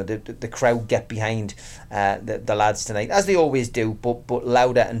the crowd get behind the lads tonight, as they always do, but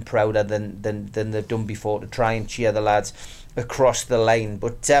louder and prouder than they've done before, to try and cheer the lads across the line.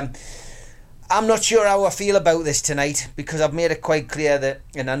 But I'm not sure how I feel about this tonight, because I've made it quite clear that,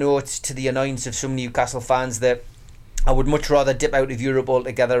 and I know it's to the annoyance of some Newcastle fans, that I would much rather dip out of Europe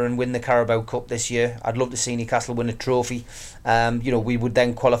altogether and win the Carabao Cup this year. I'd love to see Newcastle win a trophy. We would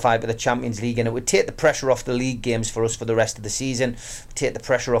then qualify for the Champions League, and it would take the pressure off the league games for us for the rest of the season, take the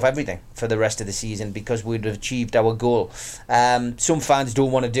pressure off everything for the rest of the season, because we'd have achieved our goal. Some fans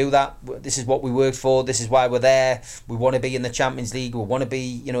don't want to do that. This is what we worked for. This is why we're there. We want to be in the Champions League. We want to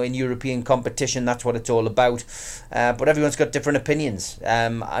be, in European competition. That's what it's all about. But everyone's got different opinions.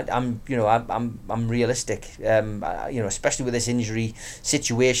 I'm realistic. Especially with this injury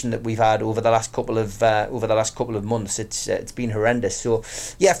situation that we've had over the last couple of months, it's been horrendous. So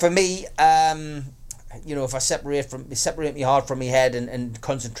yeah, for me, if I separate my heart from my head and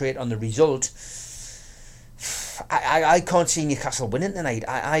concentrate on the result, I can't see Newcastle winning tonight.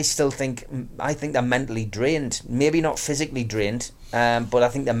 I think they're mentally drained. Maybe not physically drained, but I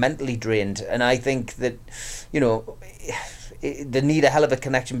think they're mentally drained, and I think that they need a hell of a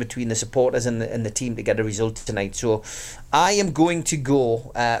connection between the supporters and the team to get a result tonight. So I am going to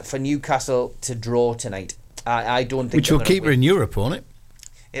go for Newcastle to draw tonight. I don't think, which will keep her in Europe, won't it?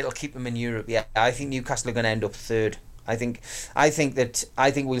 It'll keep them in Europe. Yeah, I think Newcastle are going to end up third. I think we'll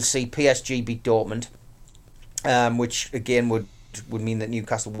see PSG beat Dortmund, which again would mean that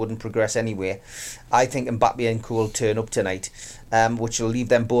Newcastle wouldn't progress anyway. I think Mbappe and Co will turn up tonight, which will leave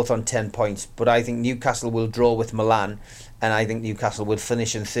them both on 10 points. But I think Newcastle will draw with Milan, and I think Newcastle will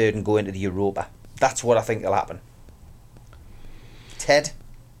finish in third and go into the Europa. That's what I think will happen. Ted?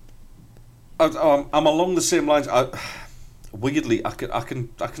 I'm along the same lines. Weirdly, I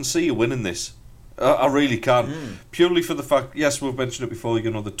can see you winning this. I really can. Purely for the fact, yes, we've mentioned it before, the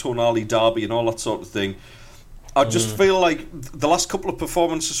Tonali derby and all that sort of thing. I just feel like the last couple of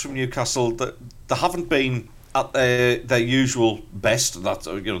performances from Newcastle, that they haven't been at their usual best. That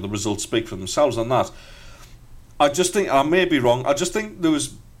the results speak for themselves on that. I just think, I may be wrong, I just think there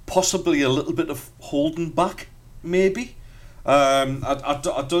was possibly a little bit of holding back, maybe. I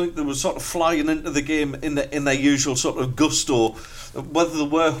don't think they were sort of flying into the game in their usual sort of gusto. Whether they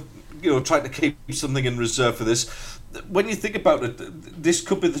were, trying to keep something in reserve for this. When you think about it, this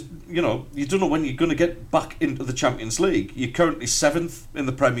could be you don't know when you're going to get back into the Champions League. You're currently 7th in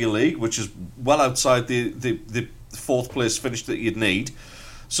the Premier League, which is well outside the 4th place finish that you'd need.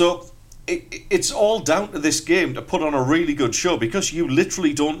 So it's all down to this game to put on a really good show, because you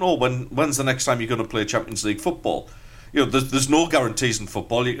literally don't know when's the next time you're going to play Champions League football. There's no guarantees in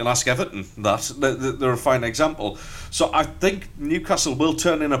football. You can ask Everton that. They're a fine example. So I think Newcastle will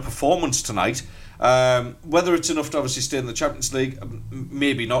turn in a performance tonight. Whether it's enough to obviously stay in the Champions League,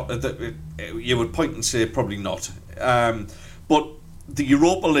 maybe not. You would point and say probably not. But the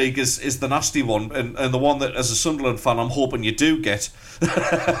Europa League is the nasty one, and the one that, as a Sunderland fan, I'm hoping you do get.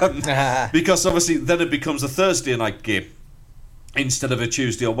 Because obviously then it becomes a Thursday night game instead of a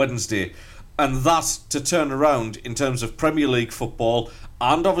Tuesday or Wednesday. And that, to turn around in terms of Premier League football,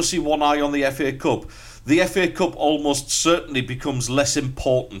 and obviously one eye on the FA Cup. The FA Cup almost certainly becomes less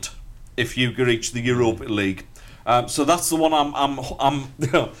important if you reach the Europa League. So that's the one I'm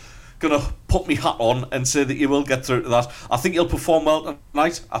going to put my hat on and say that you will get through to that. I think you'll perform well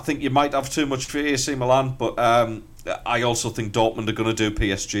tonight. I think you might have too much for AC Milan, but I also think Dortmund are going to do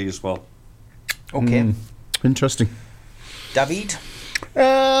PSG as well. Okay. Interesting. David?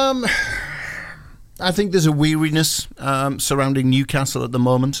 I think there's a weariness surrounding Newcastle at the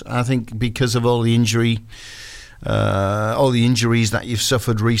moment. I think because of all the injuries that you've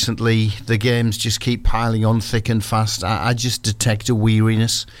suffered recently, the games just keep piling on thick and fast. I just detect a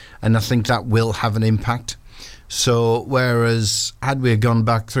weariness, and I think that will have an impact. So whereas had we gone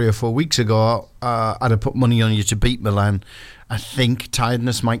back 3 or 4 weeks ago, I'd have put money on you to beat Milan, I think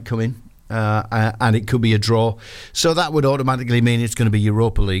tiredness might come in. And it could be a draw, so that would automatically mean it's going to be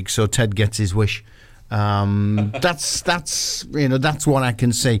Europa League. So Ted gets his wish. That's what I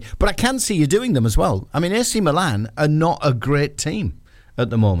can see. But I can see you doing them as well. I mean, AC Milan are not a great team at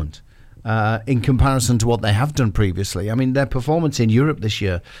the moment in comparison to what they have done previously. I mean, their performance in Europe this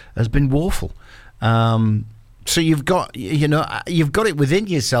year has been woeful. So you've got it within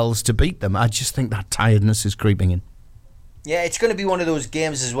yourselves to beat them. I just think that tiredness is creeping in. Yeah, it's going to be one of those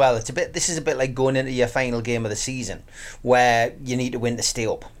games as well. This is a bit like going into your final game of the season, where you need to win to stay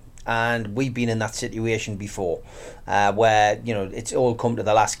up. And we've been in that situation before, where it's all come to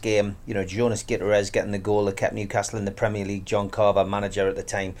the last game. Jonas Gutierrez getting the goal that kept Newcastle in the Premier League. John Carver, manager at the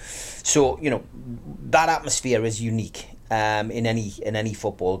time. So that atmosphere is unique in any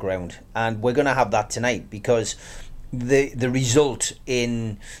football ground, and we're going to have that tonight because the result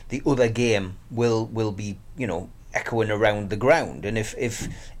in the other game will be echoing around the ground. And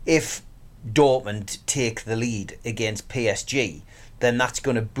if Dortmund take the lead against PSG, then that's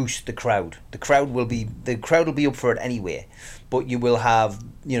going to boost the crowd. The crowd will be up for it anyway, but you will have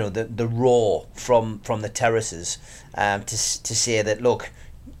the roar from the terraces to say that, look,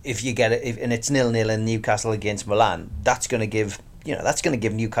 if you get it, and it's 0-0 in Newcastle against Milan, that's going to give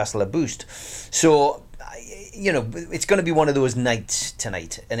Newcastle a boost. So it's going to be one of those nights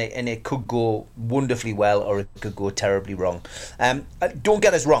tonight, and it could go wonderfully well, or it could go terribly wrong. Don't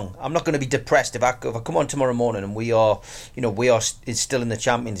get us wrong. I'm not going to be depressed if I come on tomorrow morning and we are still in the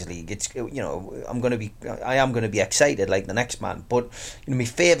Champions League. I am going to be excited like the next man. But my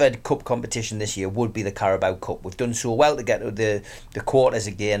favoured cup competition this year would be the Carabao Cup. We've done so well to get to the quarters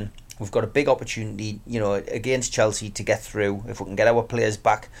again. We've got a big opportunity, against Chelsea to get through. If we can get our players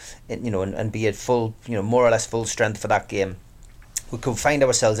back, and be at full, more or less full strength for that game, we could find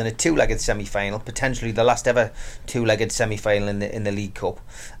ourselves in a two-legged semi-final, potentially the last ever two-legged semi-final in the League Cup,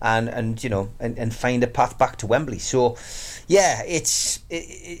 and find a path back to Wembley. So, yeah,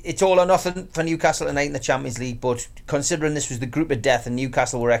 it's all or nothing for Newcastle tonight in the Champions League. But considering this was the group of death and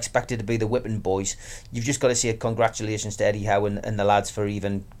Newcastle were expected to be the whipping boys, you've just got to say congratulations to Eddie Howe and the lads for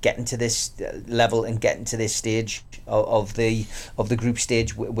even getting to this level and getting to this stage of the group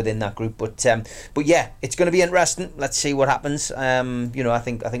stage within that group. But yeah, it's going to be interesting. Let's see what happens. I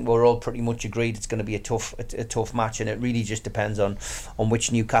think we're all pretty much agreed it's going to be a tough match, and it really just depends on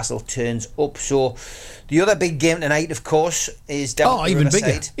which Newcastle turns up. So the other big game tonight, of course, is down even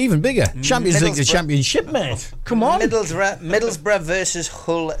Riverside. bigger. Champions League, the Championship, mate. Come on. Middlesbrough versus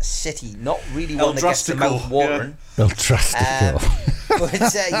Hull City. Not really one that gets the mouth watering. El Drastico. But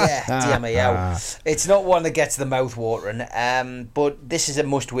DMAO. It's not one that gets the mouth watering. But this is a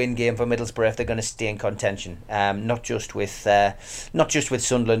must-win game for Middlesbrough if they're going to stay in contention. Not just with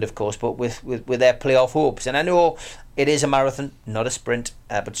Sunderland, of course, but with their playoff hopes. And I know it is a marathon, not a sprint.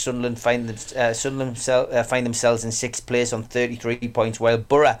 But Sunderland find themselves in sixth place on 33 points, while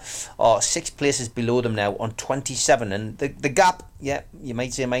Borough are 6 places below them now on 27. And the gap, yeah, you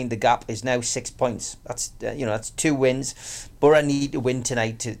might say, the gap is now 6 points. That's 2 wins. Borough need to win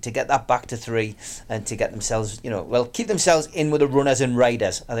tonight to get that back to 3 and to get themselves, keep themselves in with the runners and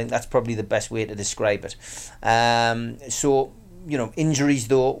riders. I think that's probably the best way to describe it. Injuries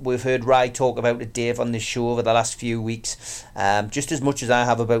though, we've heard Rye talk about it, Dave, on this show over the last few weeks, just as much as I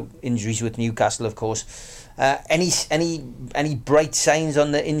have about injuries with Newcastle, of course. Any bright signs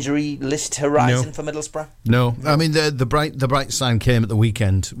on the injury list horizon for Middlesbrough? No, I mean the bright sign came at the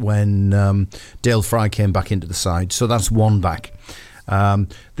weekend when Dale Fry came back into the side, so that's one back.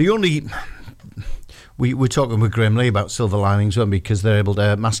 We were talking with Graham Lee about silver linings, weren't we? Because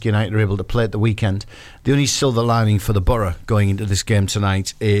Mask United are able to play at the weekend. The only silver lining for the Borough going into this game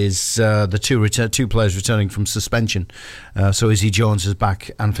tonight is the two players returning from suspension. So Izzy Jones is back,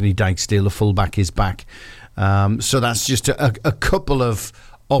 Anthony Dykesdale, the fullback, is back. So that's just a couple of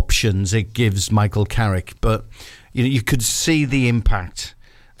options it gives Michael Carrick. But you could see the impact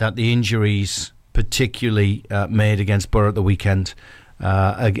that the injuries particularly made against Borough at the weekend.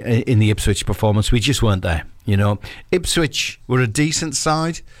 In the Ipswich performance, we just weren't there. Ipswich were a decent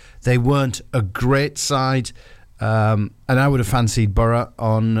side. They weren't a great side, and I would have fancied Borough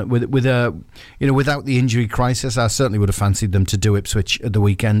without the injury crisis. I certainly would have fancied them to do Ipswich at the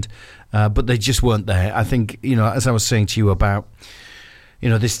weekend, but they just weren't there. I think as I was saying to you about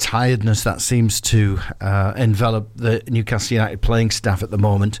this tiredness that seems to envelop the Newcastle United playing staff at the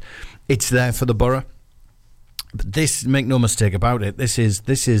moment. It's there for the Borough. But this, make no mistake about it, this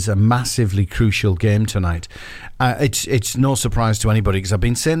is a massively crucial game tonight. It's no surprise to anybody, because I've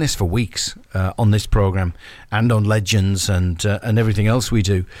been saying this for weeks on this programme and on Legends and everything else we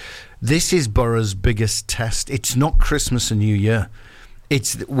do. This is Borough's biggest test. It's not Christmas and New Year.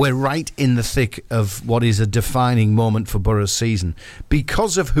 We're right in the thick of what is a defining moment for Borough's season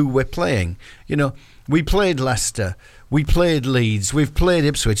because of who we're playing. We played Leicester, we played Leeds, we've played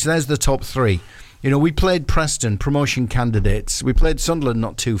Ipswich. There's the top three. We played Preston, promotion candidates. We played Sunderland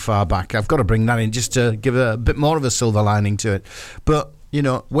not too far back. I've got to bring that in just to give a bit more of a silver lining to it. But,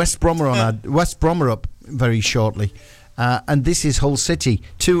 West Brom are up very shortly. And this is Hull City,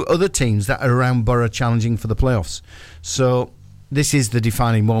 two other teams that are around Borough challenging for the playoffs. So this is the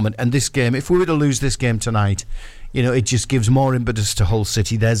defining moment. And this game, if we were to lose this game tonight, it just gives more impetus to Hull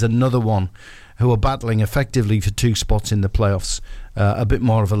City. There's another one who are battling effectively for two spots in the playoffs. A bit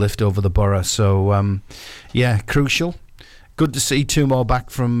more of a lift over the Borough. So, crucial. Good to see two more back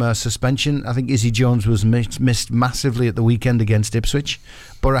from suspension. I think Izzy Jones was missed massively at the weekend against Ipswich.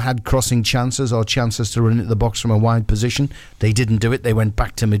 Borough had crossing chances or chances to run into the box from a wide position. They didn't do it. They went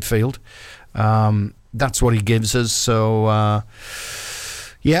back to midfield. That's what he gives us. So,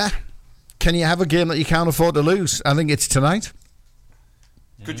 can you have a game that you can't afford to lose? I think it's tonight.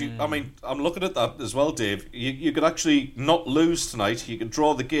 Could you? I mean, I'm looking at that as well, Dave. You could actually not lose tonight. You could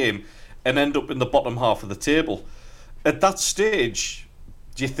draw the game and end up in the bottom half of the table. At that stage,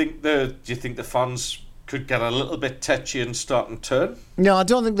 do you think the fans could get a little bit tetchy and start and turn? No, I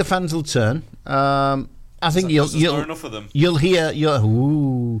don't think the fans will turn. I think you'll enough of them. You'll hear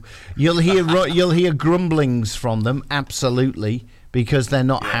grumblings from them, absolutely, because they're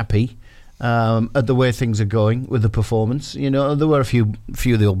not happy. At the way things are going with the performance. There were a few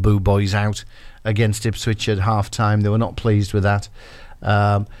of the old boo boys out against Ipswich at half-time. They were not pleased with that.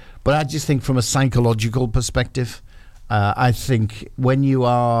 But I just think from a psychological perspective, I think when you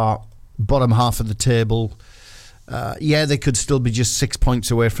are bottom half of the table, they could still be just 6 points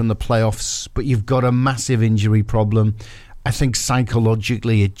away from the playoffs, but you've got a massive injury problem. I think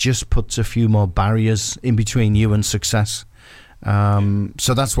psychologically it just puts a few more barriers in between you and success.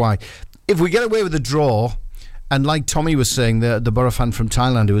 So that's why... If we get away with a draw, and like Tommy was saying, the Borough fan from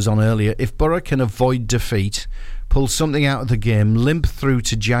Thailand who was on earlier, if Borough can avoid defeat, pull something out of the game, limp through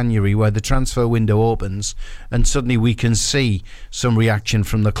to January where the transfer window opens, and suddenly we can see some reaction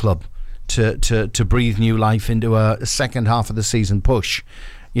from the club to breathe new life into a second half of the season push.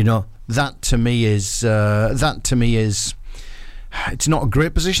 That to me is it's not a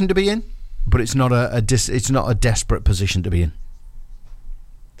great position to be in, but it's not a desperate position to be in.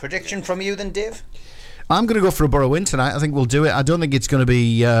 Prediction from you then, Dave? I'm going to go for a Borough win tonight. I think we'll do it. I don't think it's going to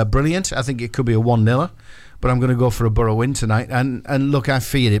be brilliant. I think it could be a 1-0, but I'm going to go for a Borough win tonight. And look, I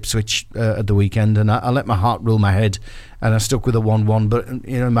feared Ipswich at the weekend, and I let my heart rule my head, and I stuck with a 1-1. But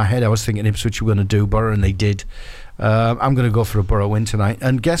in my head, I was thinking Ipswich were going to do Borough, and they did. I'm going to go for a Borough win tonight.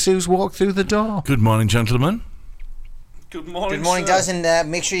 And guess who's walked through the door? Good morning, gentlemen. Good morning, Daz, and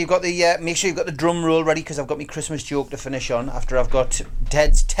make sure you've got the drum roll ready, because I've got my Christmas joke to finish on after I've got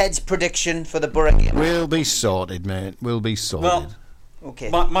Ted's prediction for the Borough game. We'll be sorted, mate. We'll be sorted. Well, okay.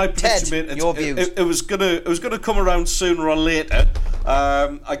 My prediction, Ted, mate, your views. It was gonna come around sooner or later.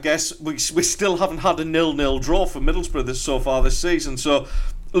 I guess we still haven't had a 0-0 draw for Middlesbrough so far this season. So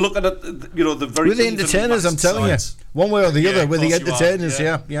looking at the very with the entertainers, I'm telling you, one way or the other, with the entertainers,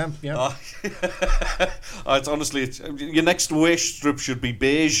 yeah. It's honestly, your next waist strip should be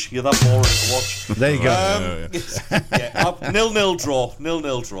beige. You're that boring to watch. There you go. 0-0 draw.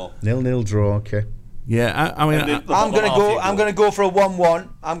 0-0 draw. Okay. Yeah, I mean, I'm gonna go for a 1-1.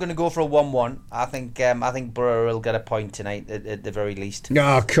 I'm gonna go for a 1-1. I think Borough will get a point tonight at the very least.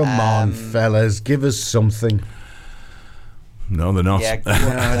 Oh, come on, fellas, give us something. No, they're not. Yeah,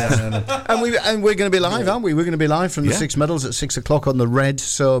 and we're going to be live, aren't we? We're going to be live from the Six Medals at 6 o'clock on the Red.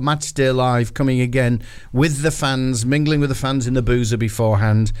 So Match Day Live coming again with the fans, mingling with the fans in the boozer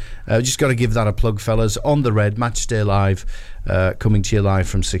beforehand. Just got to give that a plug, fellas. On the Red, Match Day Live, coming to you live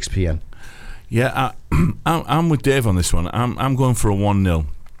from 6 p.m. Yeah, I'm with Dave on this one. I'm going for a 1-0.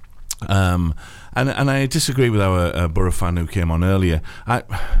 And I disagree with our Borough fan who came on earlier.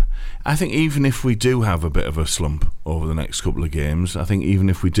 I think even if we do have a bit of a slump over the next couple of games, I think even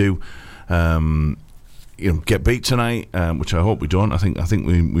if we do, get beat tonight, which I hope we don't, I think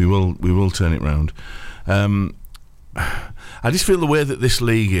we will turn it round. I just feel the way that this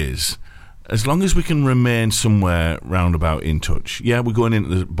league is, as long as we can remain somewhere roundabout in touch. Yeah, we're going into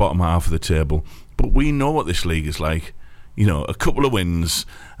the bottom half of the table, but we know what this league is like. a couple of wins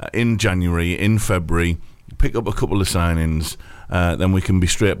in January, in February, pick up a couple of signings, then we can be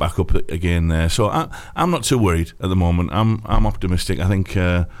straight back up again there. So I'm not too worried at the moment. I'm optimistic. I think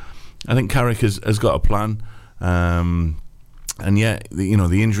Carrick has got a plan. And yet, the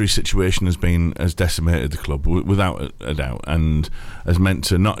injury situation has decimated the club without a doubt, and has meant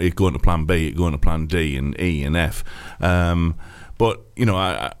to not it going to plan B, it going to plan D and E and F. But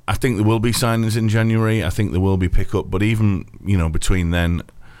I think there will be signings in January. I think there will be pickup. But even between then,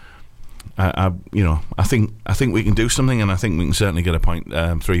 I think we can do something, and I think we can certainly get a point,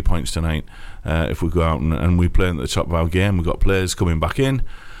 3 points tonight if we go out and we play at the top of our game. We've got players coming back in.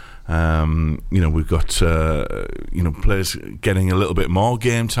 We've got players getting a little bit more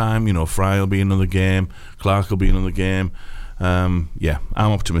game time. Fry will be another game, Clark will be another game. I'm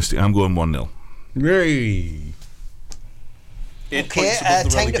optimistic. I'm going 1-0. Yay! Okay,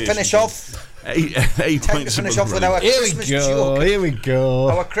 time to finish off. 8 Time to finish off with our Christmas joke. Here we go.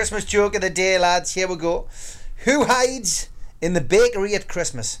 Our Christmas joke of the day, lads. Here we go. Who hides in the bakery at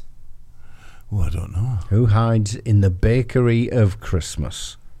Christmas? Oh, I don't know. Who hides in the bakery of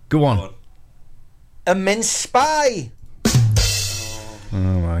Christmas? Go on. A mince pie.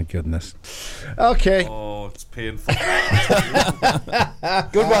 Oh my goodness. Okay. Oh, it's painful. Good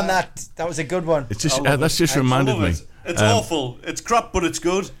one. That was a good one. It's just that's just reminded me. It's awful. It's crap, but it's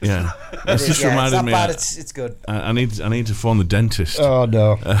good. Yeah, it's just reminded me. It's not bad. It's good. I need to phone the dentist. Oh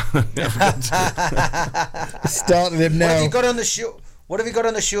no! Starting him now. What have you got on the show? What have you got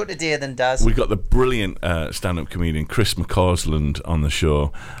on the show today, then, Daz? We got the brilliant stand-up comedian Chris McCausland on the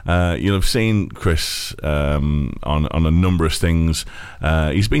show. You'll have seen Chris on a number of things.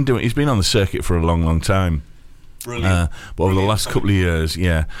 He's been on the circuit for a long time. Brilliant. But over the last couple of years,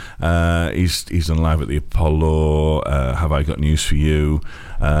 he's done live at the Apollo. Have I Got News for You?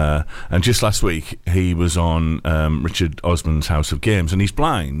 And just last week he was on Richard Osman's House of Games, and he's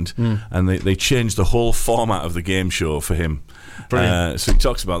blind, and they changed the whole format of the game show for him. So he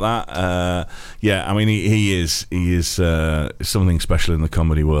talks about that. He is something special in the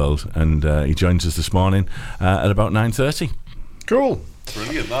comedy world, and he joins us this morning at about 9:30. Cool.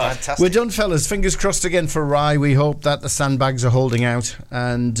 Brilliant, that. Fantastic. We're done, fellas. Fingers crossed again for Rye. We hope that the sandbags are holding out,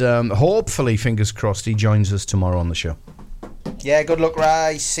 and hopefully, fingers crossed, he joins us tomorrow on the show. Yeah, good luck,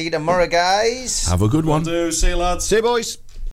 Rye. See you tomorrow, guys. Have a good one. See you, lads. See you, boys.